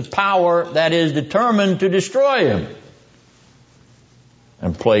against the power that is determined to destroy him.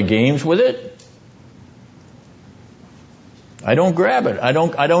 And play games with it? I don't grab it. I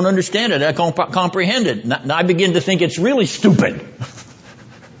don't understand it. I don't comprehend it. Now I begin to think it's really stupid.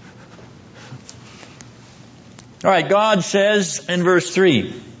 All right, God says in verse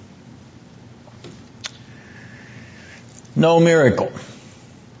 3, no miracle.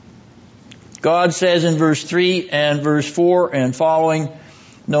 God says in verse 3 and verse 4 and following,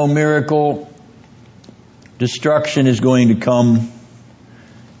 no miracle. Destruction is going to come,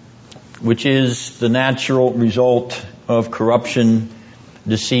 which is the natural result of corruption,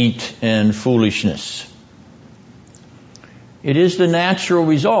 deceit, and foolishness. It is the natural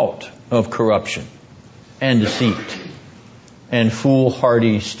result of corruption and deceit and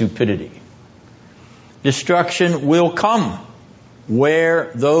foolhardy stupidity. Destruction will come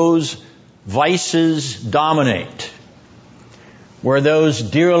where those vices dominate, where those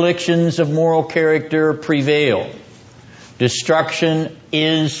derelictions of moral character prevail. Destruction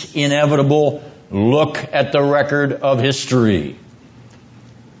is inevitable. Look at the record of history.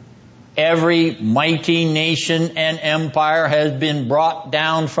 Every mighty nation and empire has been brought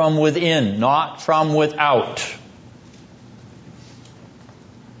down from within, not from without.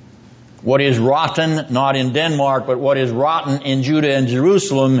 What is rotten, not in Denmark, but what is rotten in Judah and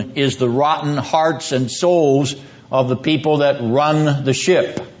Jerusalem is the rotten hearts and souls of the people that run the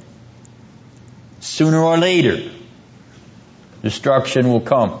ship. Sooner or later, destruction will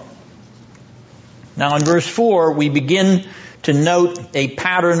come. Now in verse 4, we begin to note a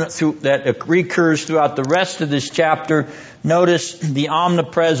pattern that recurs throughout the rest of this chapter. Notice the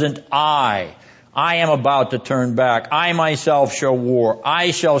omnipresent I. I am about to turn back. I myself shall war.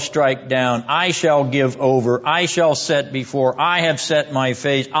 I shall strike down. I shall give over. I shall set before. I have set my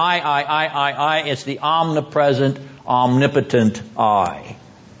face. I. It's the omnipresent, omnipotent I.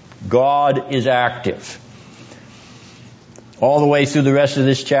 God is active. All the way through the rest of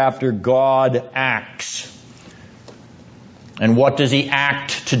this chapter, God acts. And what does He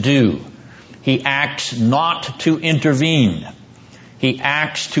act to do? He acts not to intervene. He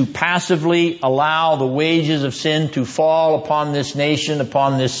acts to passively allow the wages of sin to fall upon this nation,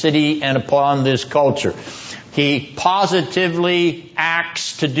 upon this city, and upon this culture. He positively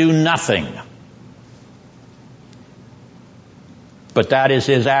acts to do nothing. But that is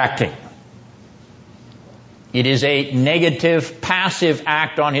His acting. It is a negative, passive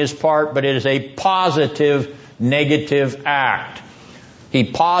act on His part, but it is a positive, negative act. He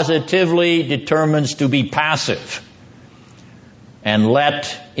positively determines to be passive and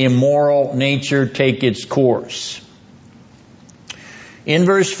let immoral nature take its course. In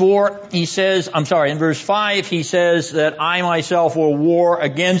verse 5, he says that I myself will war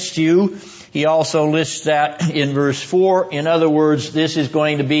against you. He also lists that in verse 4. In other words, this is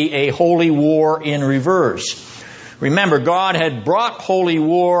going to be a holy war in reverse. Remember, God had brought holy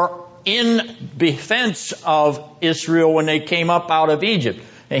war in defense of Israel when they came up out of Egypt.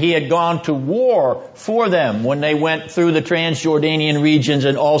 He had gone to war for them when they went through the Transjordanian regions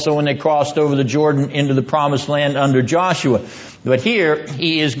and also when they crossed over the Jordan into the Promised Land under Joshua. But here,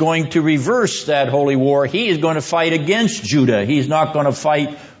 He is going to reverse that holy war. He is going to fight against Judah. He's not going to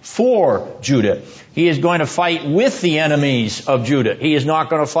fight for Judah. He is going to fight with the enemies of Judah. He is not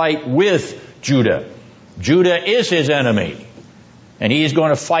going to fight with Judah. Judah is His enemy, and He is going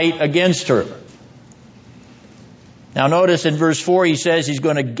to fight against her. Now notice in verse 4 he says He's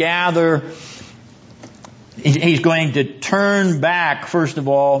going to He's going to turn back, first of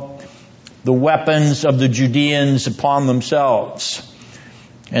all, the weapons of the Judeans upon themselves.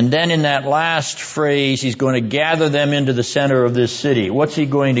 And then in that last phrase, He's going to gather them into the center of this city. What's He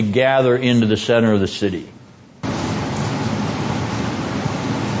going to gather into the center of the city?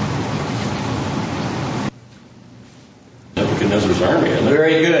 Nebuchadnezzar's army, isn't it?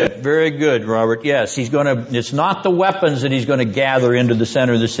 Very good. Very good, Robert. Yes, it's not the weapons that He's going to gather into the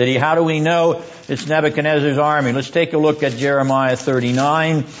center of the city. How do we know it's Nebuchadnezzar's army? Let's take a look at Jeremiah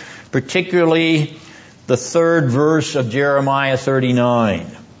 39, particularly the third verse of Jeremiah 39.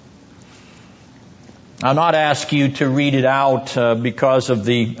 I'll not ask you to read it out because of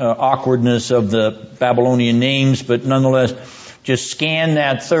the awkwardness of the Babylonian names, but nonetheless, just scan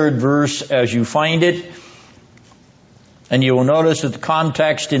that third verse as you find it. And you will notice that the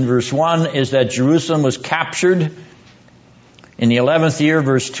context in verse 1 is that Jerusalem was captured in the 11th year,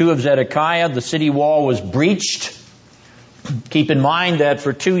 verse 2 of Zedekiah. The city wall was breached. Keep in mind that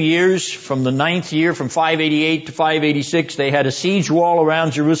for 2 years, from the 9th year, from 588 to 586, they had a siege wall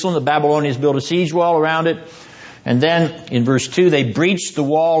around Jerusalem. The Babylonians built a siege wall around it. And then in verse 2, they breached the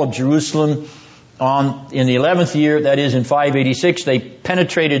wall of Jerusalem in the 11th year, that is in 586, they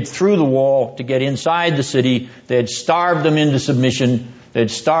penetrated through the wall to get inside the city. They had starved them into submission. They'd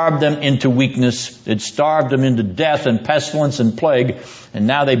starved them into weakness. They'd starved them into death and pestilence and plague. And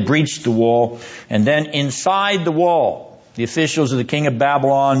now they breached the wall. And then inside the wall, the officials of the king of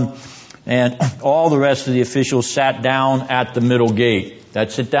Babylon and all the rest of the officials sat down at the middle gate.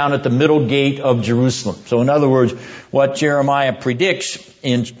 That sit down at the middle gate of Jerusalem. So in other words, what Jeremiah predicts,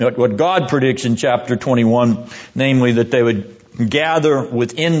 what God predicts in chapter 21, namely that they would gather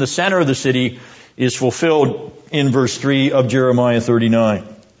within the center of the city, is fulfilled in verse 3 of Jeremiah 39.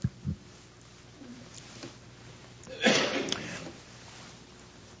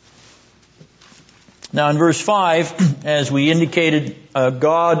 Now in verse 5, as we indicated,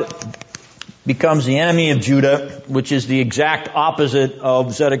 God becomes the enemy of Judah, which is the exact opposite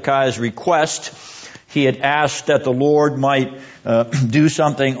of Zedekiah's request. He had asked that the Lord might do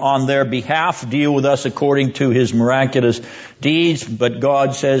something on their behalf, deal with us according to his miraculous deeds, but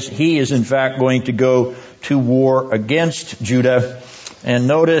God says he is in fact going to go to war against Judah. And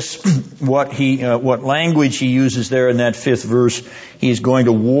notice what language he uses there in that 5th verse. He's going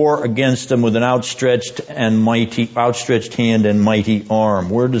to war against them with an outstretched hand and mighty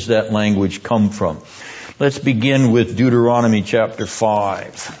arm. Where does that language come from? Let's begin with Deuteronomy chapter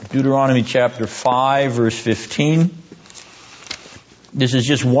 5. Deuteronomy chapter 5, verse 15. This is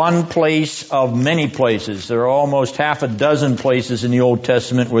just one place of many places. There are almost half a dozen places in the Old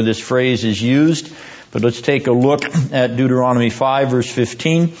Testament where this phrase is used. But let's take a look at Deuteronomy 5, verse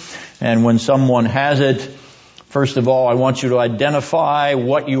 15. And when someone has it, first of all, I want you to identify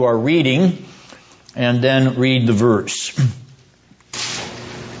what you are reading and then read the verse.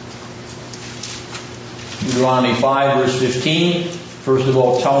 Deuteronomy 5, verse 15. First of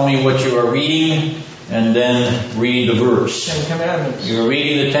all, tell me what you are reading and then read the verse. 10 Commandments. You are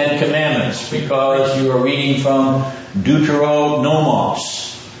reading the 10 Commandments because you are reading from Deuteronomos.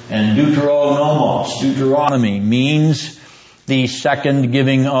 And Deuteronomy means the second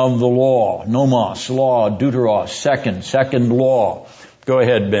giving of the law. Nomos, law, deuteros, second law. Go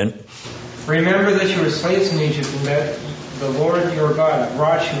ahead, Ben. Remember that you were slaves in Egypt and that the Lord your God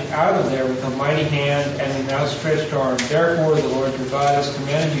brought you out of there with a mighty hand and an outstretched arm. Therefore the Lord your God has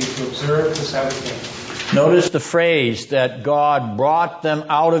commanded you to observe the Sabbath day. Notice the phrase that God brought them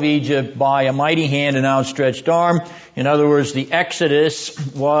out of Egypt by a mighty hand and outstretched arm. In other words, the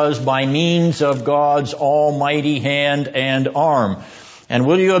Exodus was by means of God's almighty hand and arm. And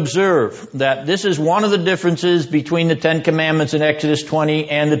will you observe that this is one of the differences between the 10 Commandments in Exodus 20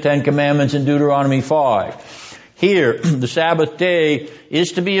 and the 10 Commandments in Deuteronomy 5. Here, the Sabbath day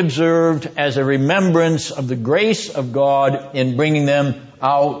is to be observed as a remembrance of the grace of God in bringing them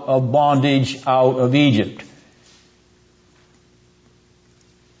out of bondage, out of Egypt.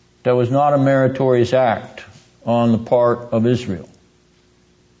 That was not a meritorious act on the part of Israel.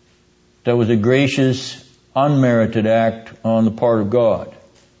 That was a gracious, unmerited act on the part of God.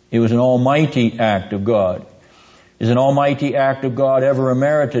 It was an almighty act of God. Is an almighty act of God ever a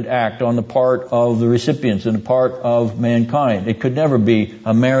merited act on the part of the recipients and the part of mankind? It could never be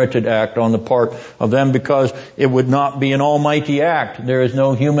a merited act on the part of them because it would not be an almighty act. There is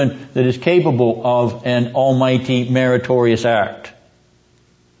no human that is capable of an almighty meritorious act.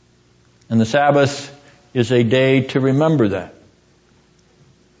 And the Sabbath is a day to remember that.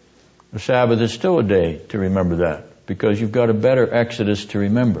 The Sabbath is still a day to remember that because you've got a better Exodus to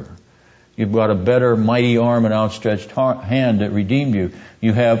remember. You've got a better mighty arm and outstretched hand that redeemed you.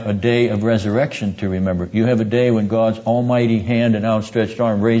 You have a day of resurrection to remember. You have a day when God's almighty hand and outstretched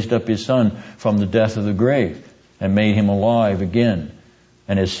arm raised up His Son from the death of the grave and made Him alive again,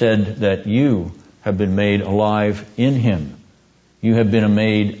 and has said that you have been made alive in Him. You have been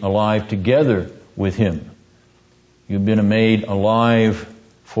made alive together with Him. You've been made alive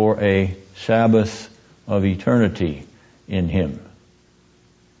for a Sabbath of eternity in Him.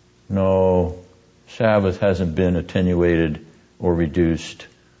 No, Sabbath hasn't been attenuated or reduced.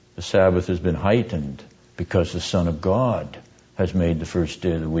 The Sabbath has been heightened because the Son of God has made the first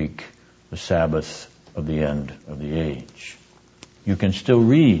day of the week the Sabbath of the end of the age. You can still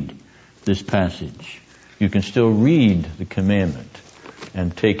read this passage. You can still read the commandment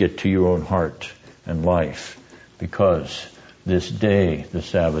and take it to your own heart and life because this day, the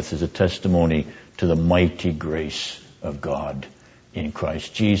Sabbath, is a testimony to the mighty grace of God in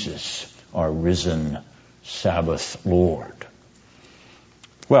Christ Jesus, our risen Sabbath Lord.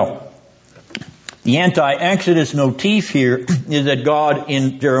 Well, the anti-Exodus motif here is that God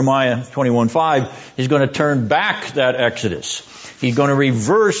in Jeremiah 21:5 is going to turn back that Exodus. He's going to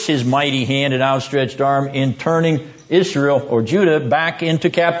reverse His mighty hand and outstretched arm in turning Israel or Judah back into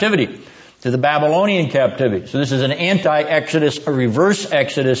captivity, to the Babylonian captivity. So this is an anti-Exodus, a reverse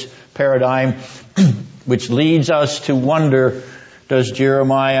Exodus paradigm, which leads us to wonder, Does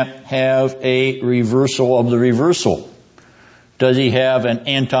Jeremiah have a reversal of the reversal? Does he have an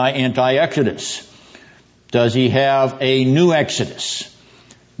anti-Exodus? Does he have a new Exodus?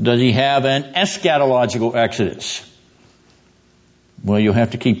 Does he have an eschatological Exodus? Well, you'll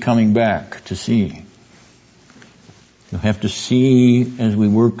have to keep coming back to see. You'll have to see as we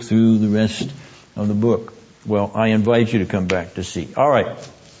work through the rest of the book. Well, I invite you to come back to see. All right,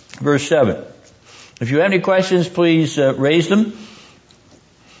 verse 7. If you have any questions, please raise them.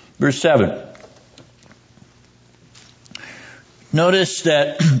 Verse 7. Notice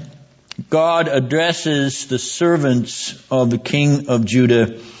that God addresses the servants of the king of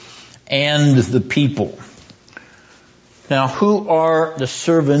Judah and the people. Now, who are the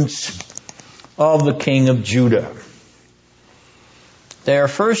servants of the king of Judah? They are,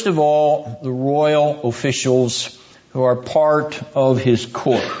 first of all, the royal officials who are part of his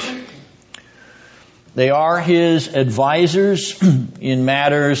court. They are his advisors in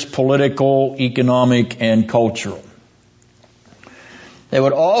matters political, economic, and cultural. They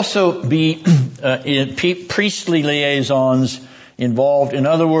would also be priestly liaisons involved. In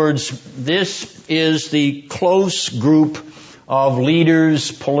other words, this is the close group of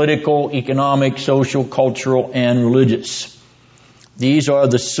leaders, political, economic, social, cultural, and religious. These are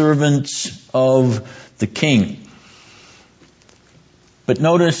the servants of the king. But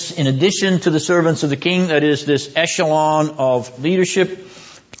notice, in addition to the servants of the king, that is this echelon of leadership,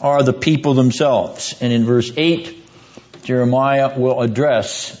 are the people themselves. And in verse 8, Jeremiah will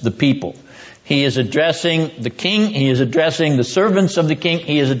address the people. He is addressing the king. He is addressing the servants of the king.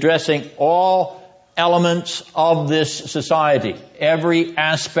 He is addressing all elements of this society. Every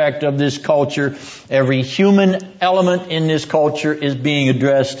aspect of this culture, every human element in this culture is being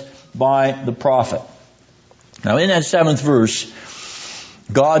addressed by the prophet. Now, in that 7th verse,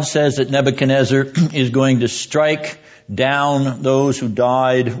 God says that Nebuchadnezzar is going to strike down those who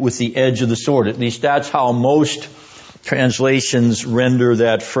died with the edge of the sword. At least that's how most translations render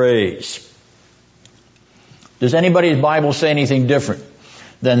that phrase. Does anybody's Bible say anything different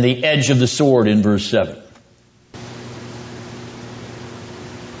than the edge of the sword in verse 7?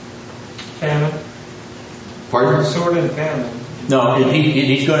 Famine. Pardon? Sword and famine. No,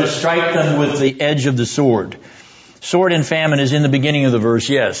 he's going to strike them with the edge of the sword. Sword and famine is in the beginning of the verse,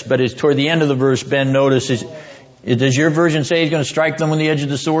 yes, but it's toward the end of the verse. Ben notices, does your version say he's going to strike them with the edge of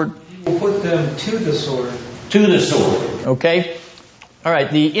the sword? We'll put them to the sword. To the sword, okay? All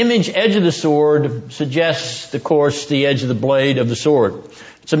right, the image edge of the sword suggests, of course, the edge of the blade of the sword.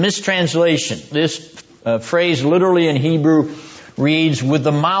 It's a mistranslation. This phrase literally in Hebrew reads, with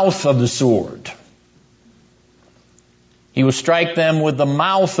the mouth of the sword. He will strike them with the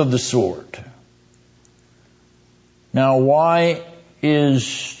mouth of the sword. Now, why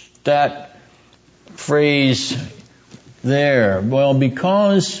is that phrase there? Well,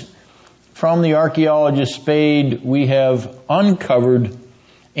 because from the archaeologist Spade, we have uncovered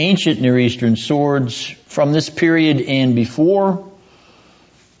ancient Near Eastern swords from this period and before,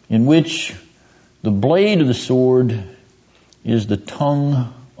 in which the blade of the sword is the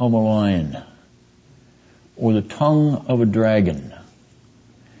tongue of a lion or the tongue of a dragon.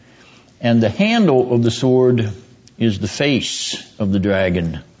 And the handle of the sword is the face of the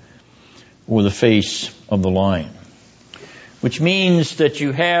dragon or the face of the lion. Which means that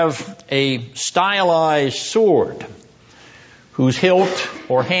you have a stylized sword whose hilt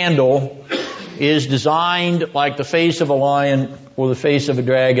or handle is designed like the face of a lion or the face of a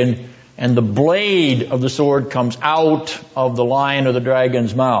dragon, and the blade of the sword comes out of the lion or the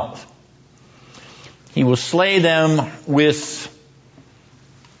dragon's mouth. He will slay them with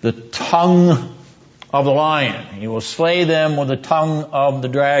the tongue of the lion. He will slay them with the tongue of the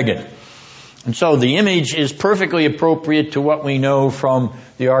dragon. And so the image is perfectly appropriate to what we know from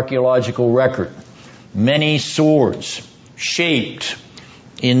the archaeological record. Many swords shaped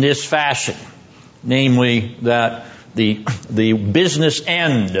in this fashion, namely that the business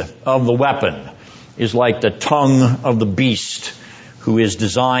end of the weapon is like the tongue of the beast who is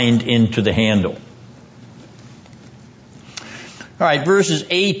designed into the handle. All right, verses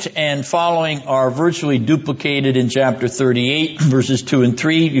 8 and following are virtually duplicated in chapter 38, verses 2 and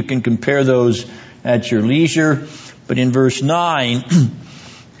 3. You can compare those at your leisure. But in verse 9,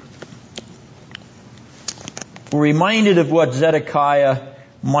 we're reminded of what Zedekiah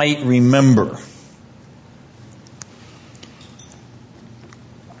might remember.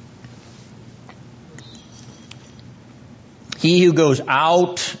 He who goes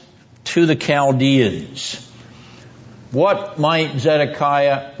out to the Chaldeans. What might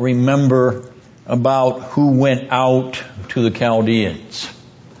Zedekiah remember about who went out to the Chaldeans?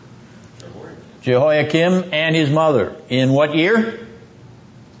 Jehoiakim and his mother. In what year?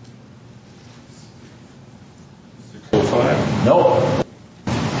 605. No.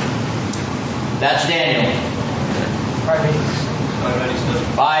 That's Daniel.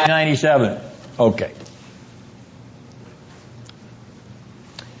 597. Okay.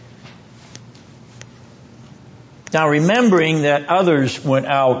 Now, remembering that others went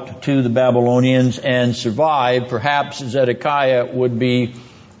out to the Babylonians and survived, perhaps Zedekiah would be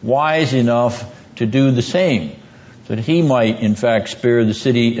wise enough to do the same, so that he might, in fact, spare the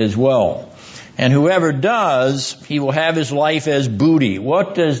city as well. And whoever does, he will have his life as booty.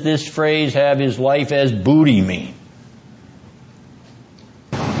 What does this phrase, have his life as booty, mean?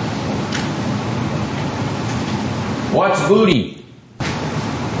 What's booty?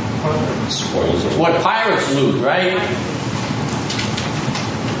 Spoils. What pirates loot, right?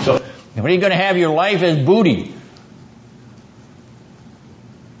 So, what are you going to have your life as booty?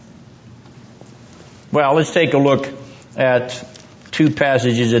 Well, let's take a look at two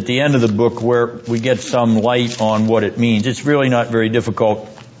passages at the end of the book where we get some light on what it means. It's really not very difficult.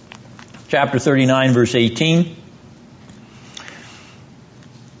 Chapter 39, verse 18.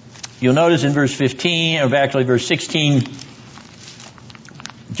 You'll notice in verse 15, or actually verse 16,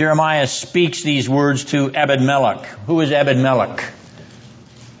 Jeremiah speaks these words to Ebed-Melech. Who is Ebed-Melech?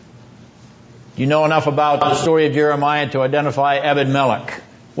 You know enough about the story of Jeremiah to identify Ebed-Melech.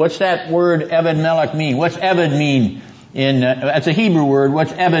 What's that word Ebed-Melech mean? What's Ebed mean in, that's a Hebrew word.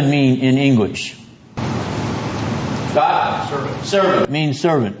 What's Ebed mean in English? Scott? Servant. Servant means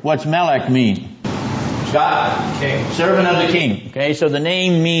servant. What's Melech mean? Scott? King. Servant of the king. Okay, so the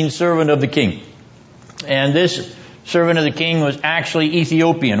name means servant of the king. And this servant of the king was actually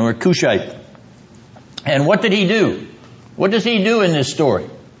Ethiopian or Cushite. And what did he do? What does he do in this story?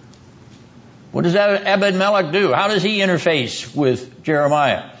 What does Ebed-Melech do? How does he interface with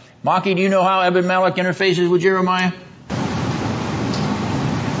Jeremiah? Maki, do you know how Ebed-Melech interfaces with Jeremiah?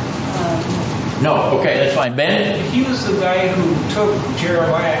 No. Okay, that's fine. Ben? He was the guy who took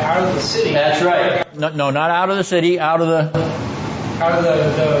Jeremiah out of the city. That's right. No, not out of the city, out of the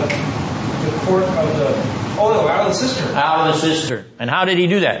court of the... Oh no, out of the cistern. Out of the cistern. And how did he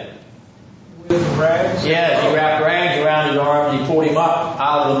do that? With rags? Yes, he wrapped rags around his arms. He pulled him up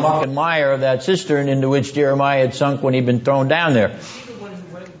out of the muck and mire of that cistern into which Jeremiah had sunk when he'd been thrown down there. Was he the one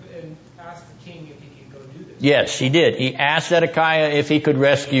who went and asked the king if he could go do this? Yes, he did. He asked Zedekiah if he could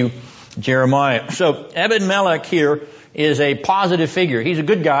rescue Jeremiah. So Ebed-Melech here is a positive figure. He's a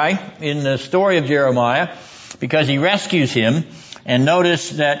good guy in the story of Jeremiah because he rescues him. And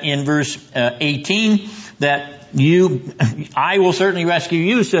notice that in verse 18 that I will certainly rescue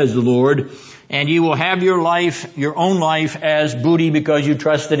you, says the Lord, and you will have your life, your own life as booty because you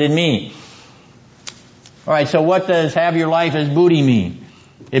trusted in me. All right, so what does have your life as booty mean?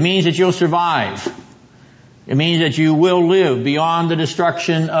 It means that you'll survive. It means that you will live beyond the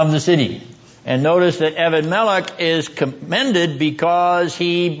destruction of the city. And notice that Ebed-Melech is commended because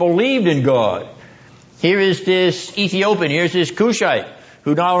he believed in God. Here is this Ethiopian, here's this Cushite,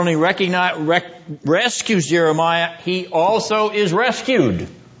 who not only rescues Jeremiah, he also is rescued.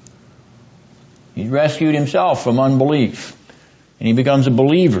 He rescued himself from unbelief. And he becomes a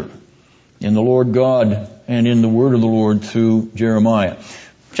believer in the Lord God and in the word of the Lord through Jeremiah.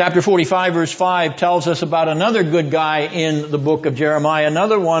 Chapter 45 verse 5 tells us about another good guy in the book of Jeremiah,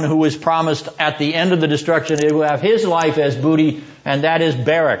 another one who was promised at the end of the destruction to have his life as booty, and that is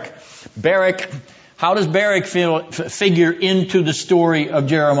Barak. Barak, how does Barak figure into the story of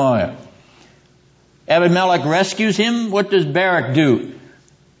Jeremiah? Ebed-Melech rescues him. What does Barak do?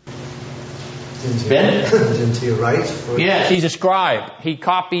 Didn't he write? Yes, he's a scribe. He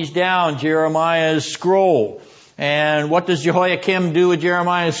copies down Jeremiah's scroll. And what does Jehoiakim do with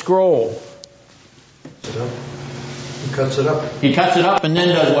Jeremiah's scroll? He cuts it up. He cuts it up and then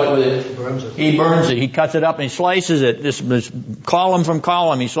does what with it? Burns it. He burns it. He cuts it up and he slices it. This column from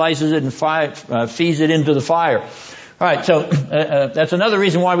column. He slices it and feeds it into the fire. All right, so that's another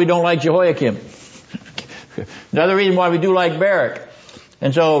reason why we don't like Jehoiakim. Another reason why we do like Barak.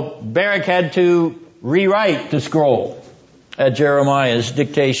 And so Barak had to rewrite the scroll at Jeremiah's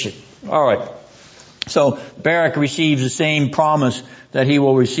dictation. All right. So Barak receives the same promise that he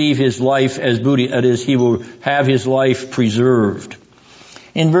will receive his life as booty. That is, he will have his life preserved.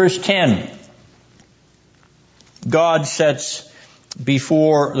 In verse 10, God sets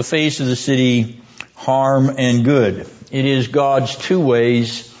before the face of the city harm and good. It is God's two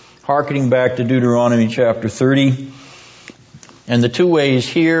ways, hearkening back to Deuteronomy chapter 30. And the two ways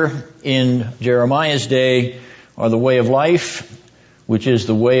here in Jeremiah's day are the way of life, which is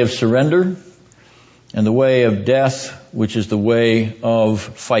the way of surrender, and the way of death, which is the way of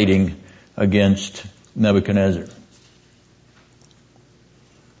fighting against Nebuchadnezzar.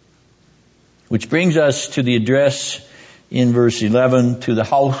 Which brings us to the address in verse 11 to the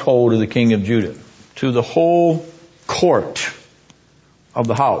household of the king of Judah, to the whole court of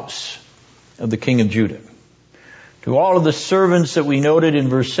the house of the king of Judah. To all of the servants that we noted in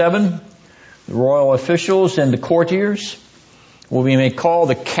verse 7, the royal officials and the courtiers, what we may call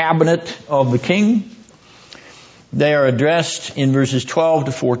the cabinet of the king. They are addressed in verses 12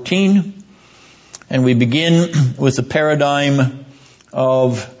 to 14. And we begin with the paradigm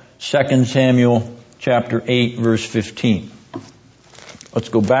of 2 Samuel chapter 8, verse 15. Let's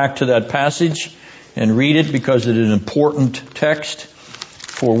go back to that passage and read it because it is an important text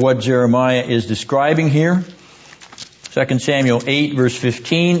for what Jeremiah is describing here. 2 Samuel 8, verse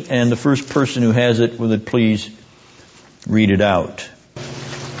 15, and the first person who has it, will it please read it out.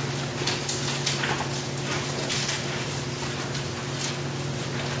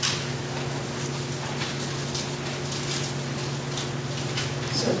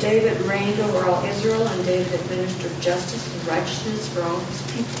 So David reigned over all Israel, and David administered justice and righteousness for all his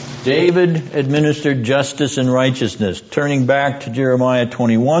people. David administered justice and righteousness. Turning back to Jeremiah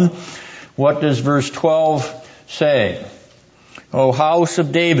 21, what does verse 12 say? O house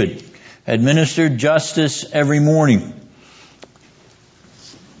of David, administer justice every morning.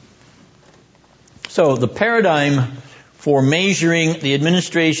 So the paradigm for measuring the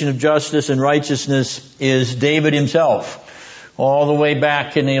administration of justice and righteousness is David himself, all the way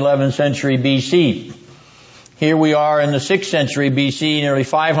back in the 11th century BC. Here we are in the 6th century BC, nearly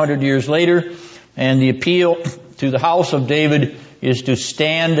 500 years later, and the appeal to the house of David is to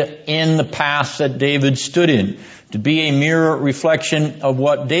stand in the path that David stood in, to be a mirror reflection of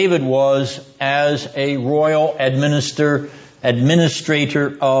what David was as a royal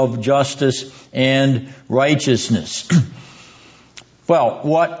administrator of justice and righteousness. Well,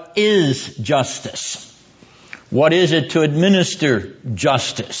 what is justice? What is it to administer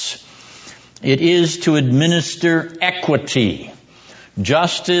justice? It is to administer equity.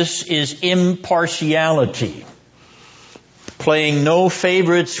 Justice is impartiality, playing no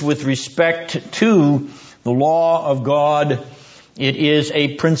favorites with respect to the law of God. It is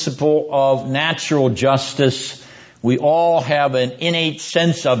a principle of natural justice. We all have an innate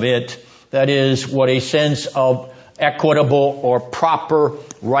sense of it. That is what a sense of equitable or proper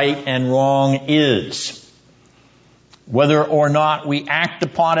right and wrong is. Whether or not we act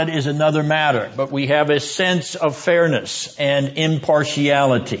upon it is another matter, but we have a sense of fairness and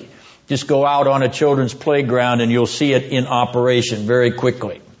impartiality. Just go out on a children's playground and you'll see it in operation very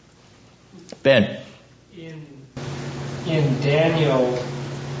quickly. Ben. In Daniel,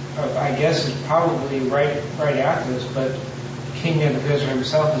 I guess it's probably right after this, but King Nebuchadnezzar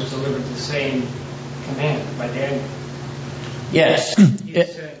himself has delivered the same command by Daniel. Yes. He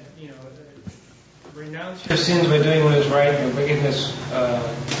said, renounce your sins by doing what is right, your wickedness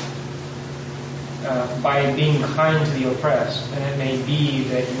by being kind to the oppressed, and it may be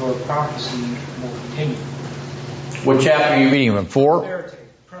that your prophecy will continue. What chapter are you reading from? 4?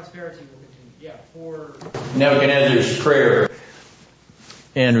 Prosperity will continue. Yeah, 4. Nebuchadnezzar's prayer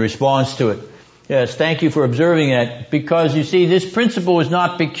in response to it. Yes, thank you for observing that, because you see, this principle is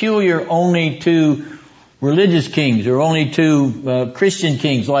not peculiar only to religious kings or only to Christian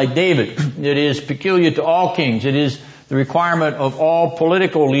kings like David. It is peculiar to all kings. It is the requirement of all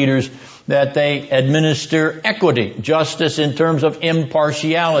political leaders that they administer equity, justice in terms of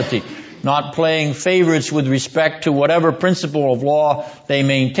impartiality, not playing favorites with respect to whatever principle of law they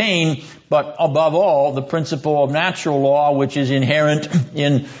maintain, but above all, the principle of natural law, which is inherent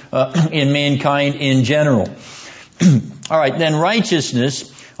in mankind in general. All right, then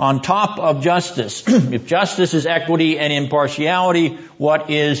righteousness on top of justice. If justice is equity and impartiality, what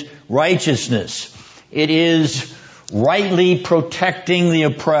is righteousness? It is rightly protecting the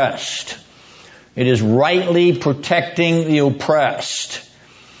oppressed. It is rightly protecting the oppressed.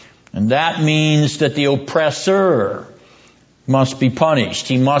 And that means that the oppressor must be punished.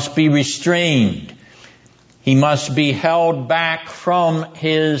 He must be restrained. He must be held back from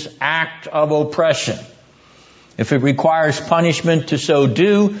his act of oppression. If it requires punishment to so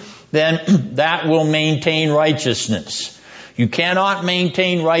do, then that will maintain righteousness. You cannot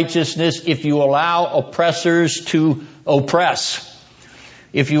maintain righteousness if you allow oppressors to oppress.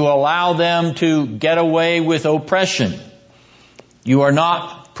 If you allow them to get away with oppression. You are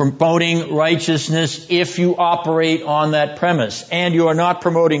not promoting righteousness if you operate on that premise. And you are not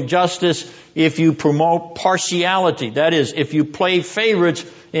promoting justice if you promote partiality. That is, if you play favorites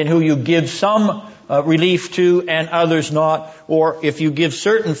in who you give some relief to and others not, or if you give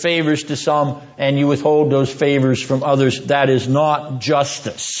certain favors to some and you withhold those favors from others, that is not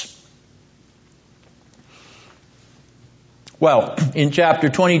justice. Well, in chapter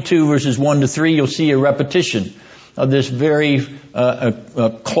 22, verses 1 to 3, you'll see a repetition of this very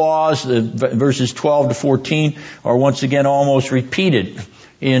clause. Verses 12 to 14 are once again almost repeated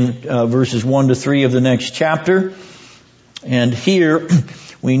in verses 1 to 3 of the next chapter. And here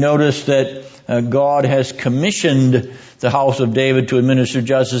we notice that God has commissioned the house of David to administer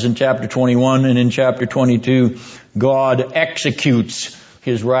justice in chapter 21, and in chapter 22, God executes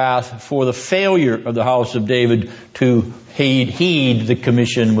His wrath for the failure of the house of David to heed the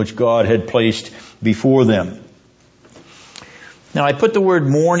commission which God had placed before them. Now, I put the word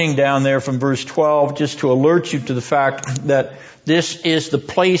mourning down there from verse 12 just to alert you to the fact that this is the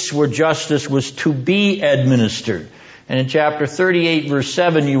place where justice was to be administered. And in chapter 38, verse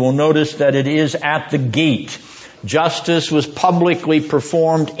 7, you will notice that it is at the gate. Justice was publicly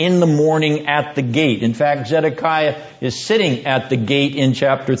performed in the morning at the gate. In fact, Zedekiah is sitting at the gate in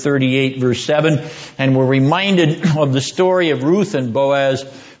chapter 38, verse 7. And we're reminded of the story of Ruth and Boaz,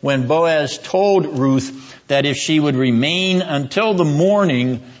 when Boaz told Ruth that if she would remain until the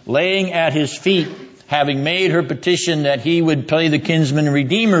morning, laying at his feet, having made her petition that he would play the kinsman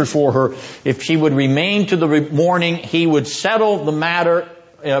redeemer for her, if she would remain to the morning, he would settle the matter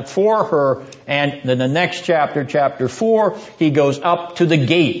for her. And then the next chapter, chapter 4, he goes up to the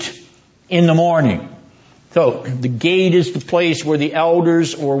gate in the morning. So the gate is the place where the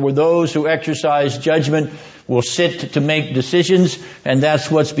elders or where those who exercise judgment will sit to make decisions. And that's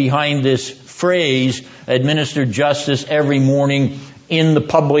what's behind this phrase, administer justice every morning in the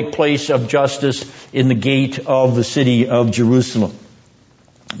public place of justice in the gate of the city of Jerusalem.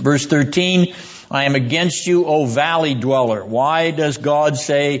 Verse 13, I am against you, O valley dweller. Why does God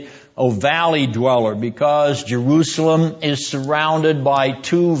say, O valley dweller? Because Jerusalem is surrounded by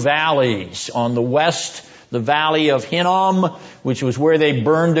two valleys. On the west, the valley of Hinnom, which was where they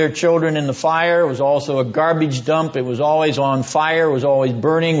burned their children in the fire. It was also a garbage dump. It was always on fire. It was always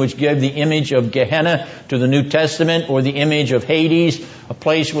burning, which gave the image of Gehenna to the New Testament, or the image of Hades, a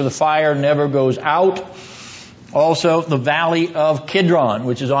place where the fire never goes out. Also, the valley of Kidron,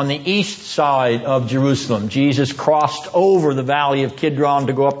 which is on the east side of Jerusalem. Jesus crossed over the valley of Kidron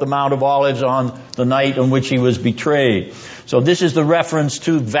to go up the Mount of Olives on the night on which he was betrayed. So this is the reference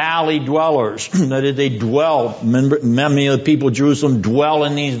to valley dwellers. That is, they dwell. Many of the people of Jerusalem dwell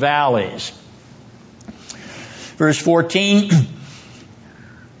in these valleys. Verse 13,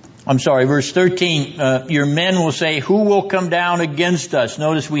 your men will say, who will come down against us?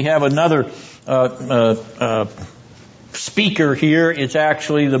 Notice we have another speaker here. It's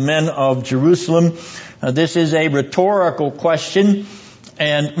actually the men of Jerusalem. This is a rhetorical question.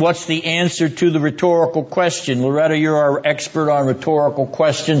 And what's the answer to the rhetorical question? Loretta, you're our expert on rhetorical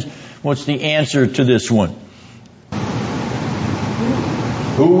questions. What's the answer to this one?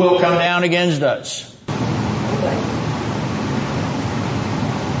 Who will come down against us?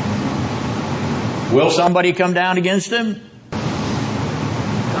 Will somebody come down against them?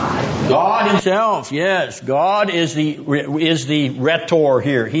 God Himself, yes. God is the rhetor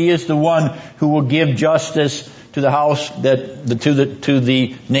here. He is the one who will give justice to the house to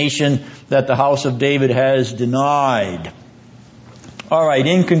the nation that the house of David has denied. All right,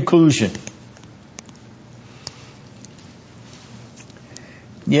 in conclusion,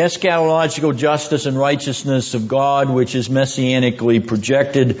 the eschatological justice and righteousness of God, which is messianically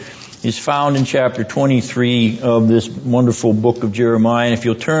projected, is found in chapter 23 of this wonderful book of Jeremiah. And if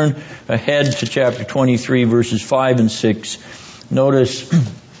you'll turn ahead to chapter 23, verses 5 and 6, notice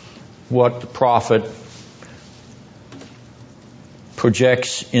what the prophet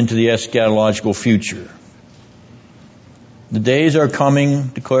projects into the eschatological future. The days are coming,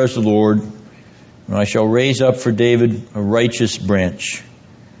 declares the Lord, when I shall raise up for David a righteous branch.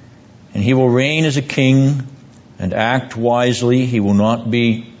 And he will reign as a king and act wisely. He will not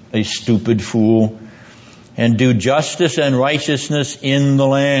be a stupid fool, and do justice and righteousness in the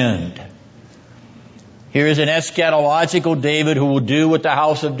land. Here is an eschatological David who will do what the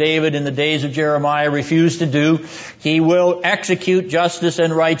house of David in the days of Jeremiah refused to do. He will execute justice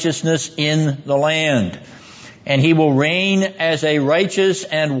and righteousness in the land. And he will reign as a righteous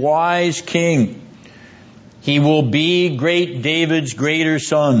and wise king. He will be great David's greater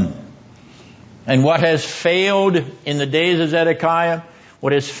son. And what has failed in the days of Zedekiah,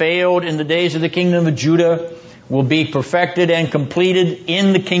 what has failed in the days of the kingdom of Judah, will be perfected and completed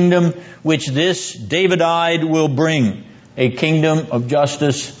in the kingdom which this Davidite will bring, a kingdom of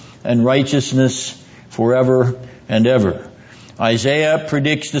justice and righteousness forever and ever. Isaiah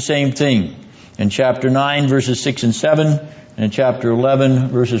predicts the same thing in chapter 9, verses 6 and 7, and in chapter 11,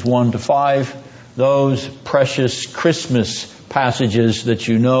 verses 1 to 5, those precious Christmas passages that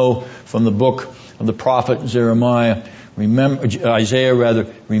you know from the book of the prophet Jeremiah, remember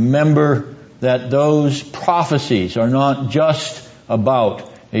that those prophecies are not just about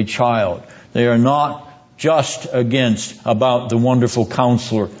a child. They are not just about the wonderful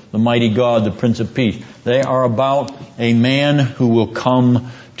counselor, the mighty God, the Prince of Peace. They are about a man who will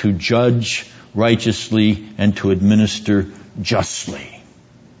come to judge righteously and to administer justly.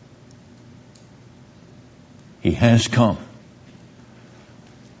 He has come.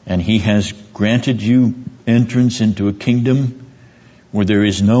 And He has granted you entrance into a kingdom where there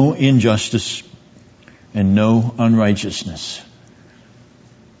is no injustice and no unrighteousness,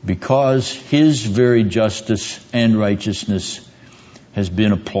 because His very justice and righteousness has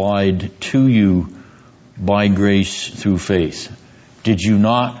been applied to you by grace through faith. Did you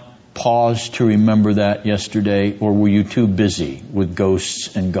not pause to remember that yesterday, or were you too busy with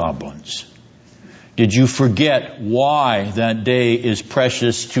ghosts and goblins? Did you forget why that day is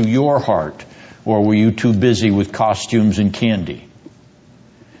precious to your heart, or were you too busy with costumes and candy?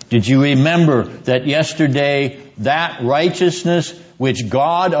 Did you remember that yesterday that righteousness which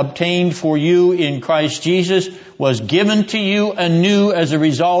God obtained for you in Christ Jesus was given to you anew as a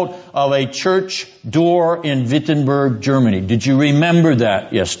result of a church door in Wittenberg, Germany? Did you remember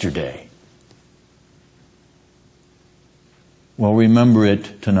that yesterday? Well, remember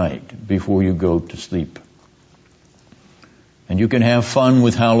it tonight before you go to sleep. And you can have fun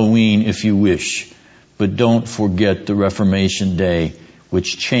with Halloween if you wish, but don't forget the Reformation Day,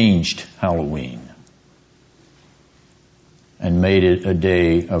 which changed Halloween and made it a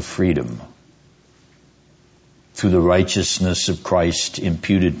day of freedom through the righteousness of Christ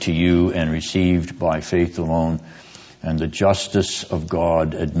imputed to you and received by faith alone, and the justice of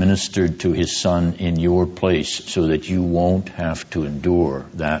God administered to His Son in your place, so that you won't have to endure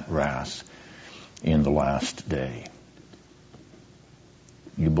that wrath in the last day.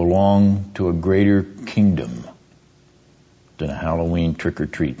 You belong to a greater kingdom than a Halloween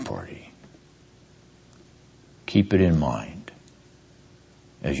trick-or-treat party. Keep it in mind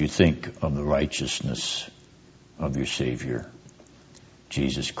as you think of the righteousness of your Savior,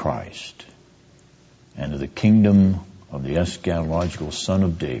 Jesus Christ, and of the kingdom of the eschatological Son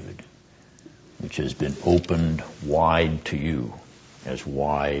of David, which has been opened wide to you, as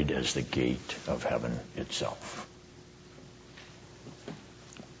wide as the gate of heaven itself.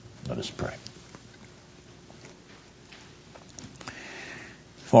 Let us pray.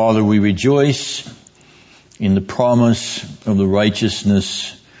 Father, we rejoice in the promise of the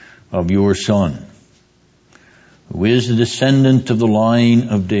righteousness of your Son, who is the descendant of the line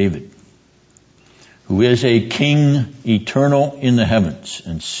of David, who is a King eternal in the heavens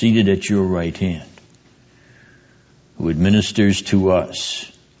and seated at your right hand, who administers to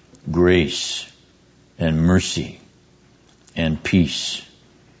us grace and mercy and peace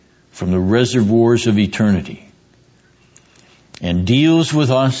from the reservoirs of eternity, and deals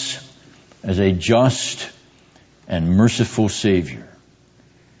with us as a just and merciful Savior.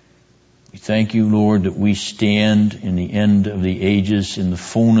 We thank you, Lord, that we stand in the end of the ages in the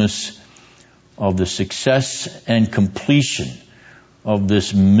fullness of the success and completion of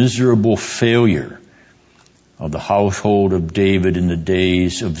this miserable failure of the household of David in the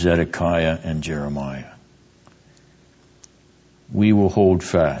days of Zedekiah and Jeremiah. We will hold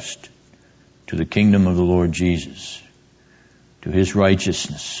fast to the kingdom of the Lord Jesus, to His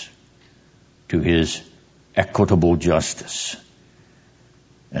righteousness, to His equitable justice,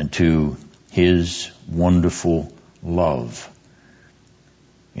 and to His wonderful love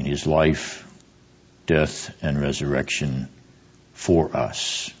in His life, death, and resurrection for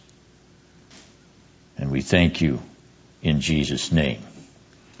us. And we thank you in Jesus' name.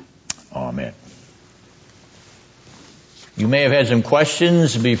 Amen. You may have had some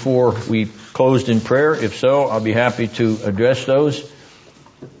questions before we closed in prayer. If so, I'll be happy to address those.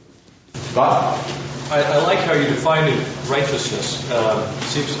 Scott? I like how you defined righteousness.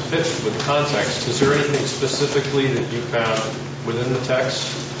 Seems to fit with context. Is there anything specifically that you found within the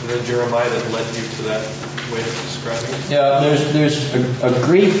text, within Jeremiah, that led you to that way of describing it? Yeah, there's a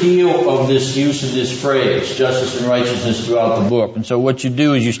great deal of this use of this phrase, justice and righteousness, throughout the book. And so what you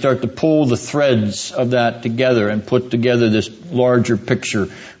do is you start to pull the threads of that together and put together this larger picture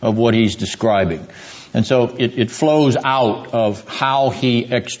of what he's describing. And so it flows out of how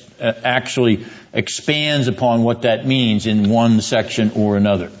he actually expands upon what that means in one section or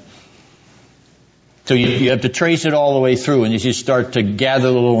another. So you have to trace it all the way through, and you just start to gather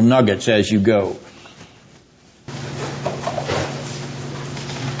the little nuggets as you go.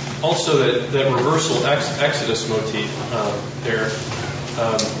 Also, that reversal Exodus motif there,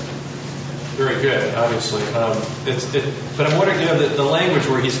 very good, obviously. But I'm wondering, the language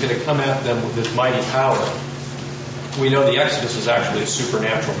where he's going to come at them with his mighty power. we know the Exodus is actually a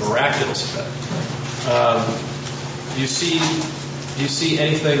supernatural, miraculous event. Do you see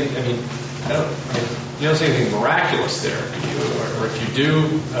anything? I mean, you don't see anything miraculous there, do you? Or if you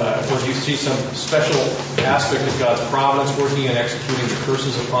do, or do you see some special aspect of God's providence working and executing the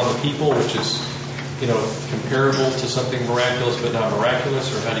curses upon the people, which is, comparable to something miraculous but not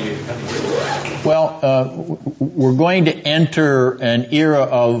miraculous? Or how do you read that? Well, we're going to enter an era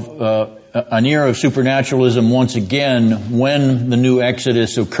of supernaturalism once again when the new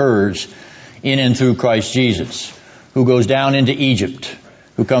Exodus occurs in and through Christ Jesus, who goes down into Egypt,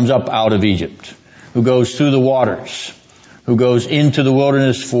 who comes up out of Egypt, who goes through the waters, who goes into the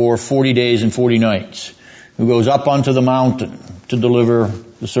wilderness for 40 days and 40 nights, who goes up onto the mountain to deliver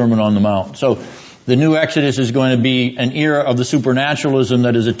the Sermon on the Mount. So the new Exodus is going to be an era of the supernaturalism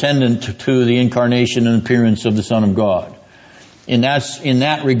that is attendant to the incarnation and appearance of the Son of God. In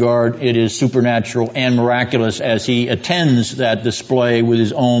that regard, it is supernatural and miraculous as he attends that display with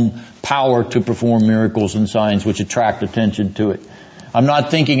his own power to perform miracles and signs which attract attention to it. I'm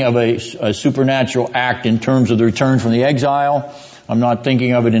not thinking of a supernatural act in terms of the return from the exile. I'm not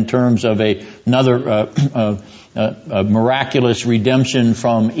thinking of it in terms of another miraculous redemption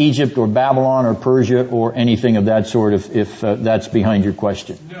from Egypt or Babylon or Persia or anything of that sort, if that's behind your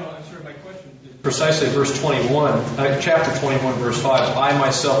question. No, I'm sorry, my question is precisely verse 21, chapter 21, verse 5. I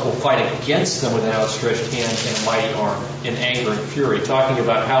myself will fight against them with an outstretched hand and a mighty arm, in anger and fury, talking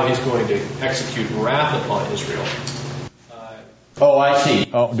about how he's going to execute wrath upon Israel. Oh, I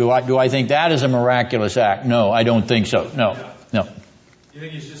see. Oh, do I think that is a miraculous act? No, I don't think so. No. You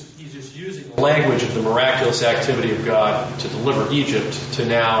think he's just using the language of the miraculous activity of God to deliver Egypt to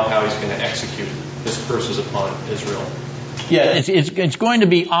now how he's going to execute his curses upon Israel? Yeah, it's going to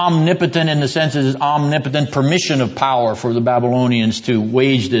be omnipotent in the sense that it's omnipotent permission of power for the Babylonians to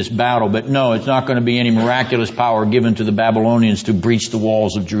wage this battle. But no, it's not going to be any miraculous power given to the Babylonians to breach the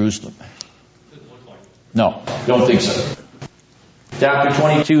walls of Jerusalem. Doesn't look like it. No, don't think so. Chapter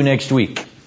 22 next week.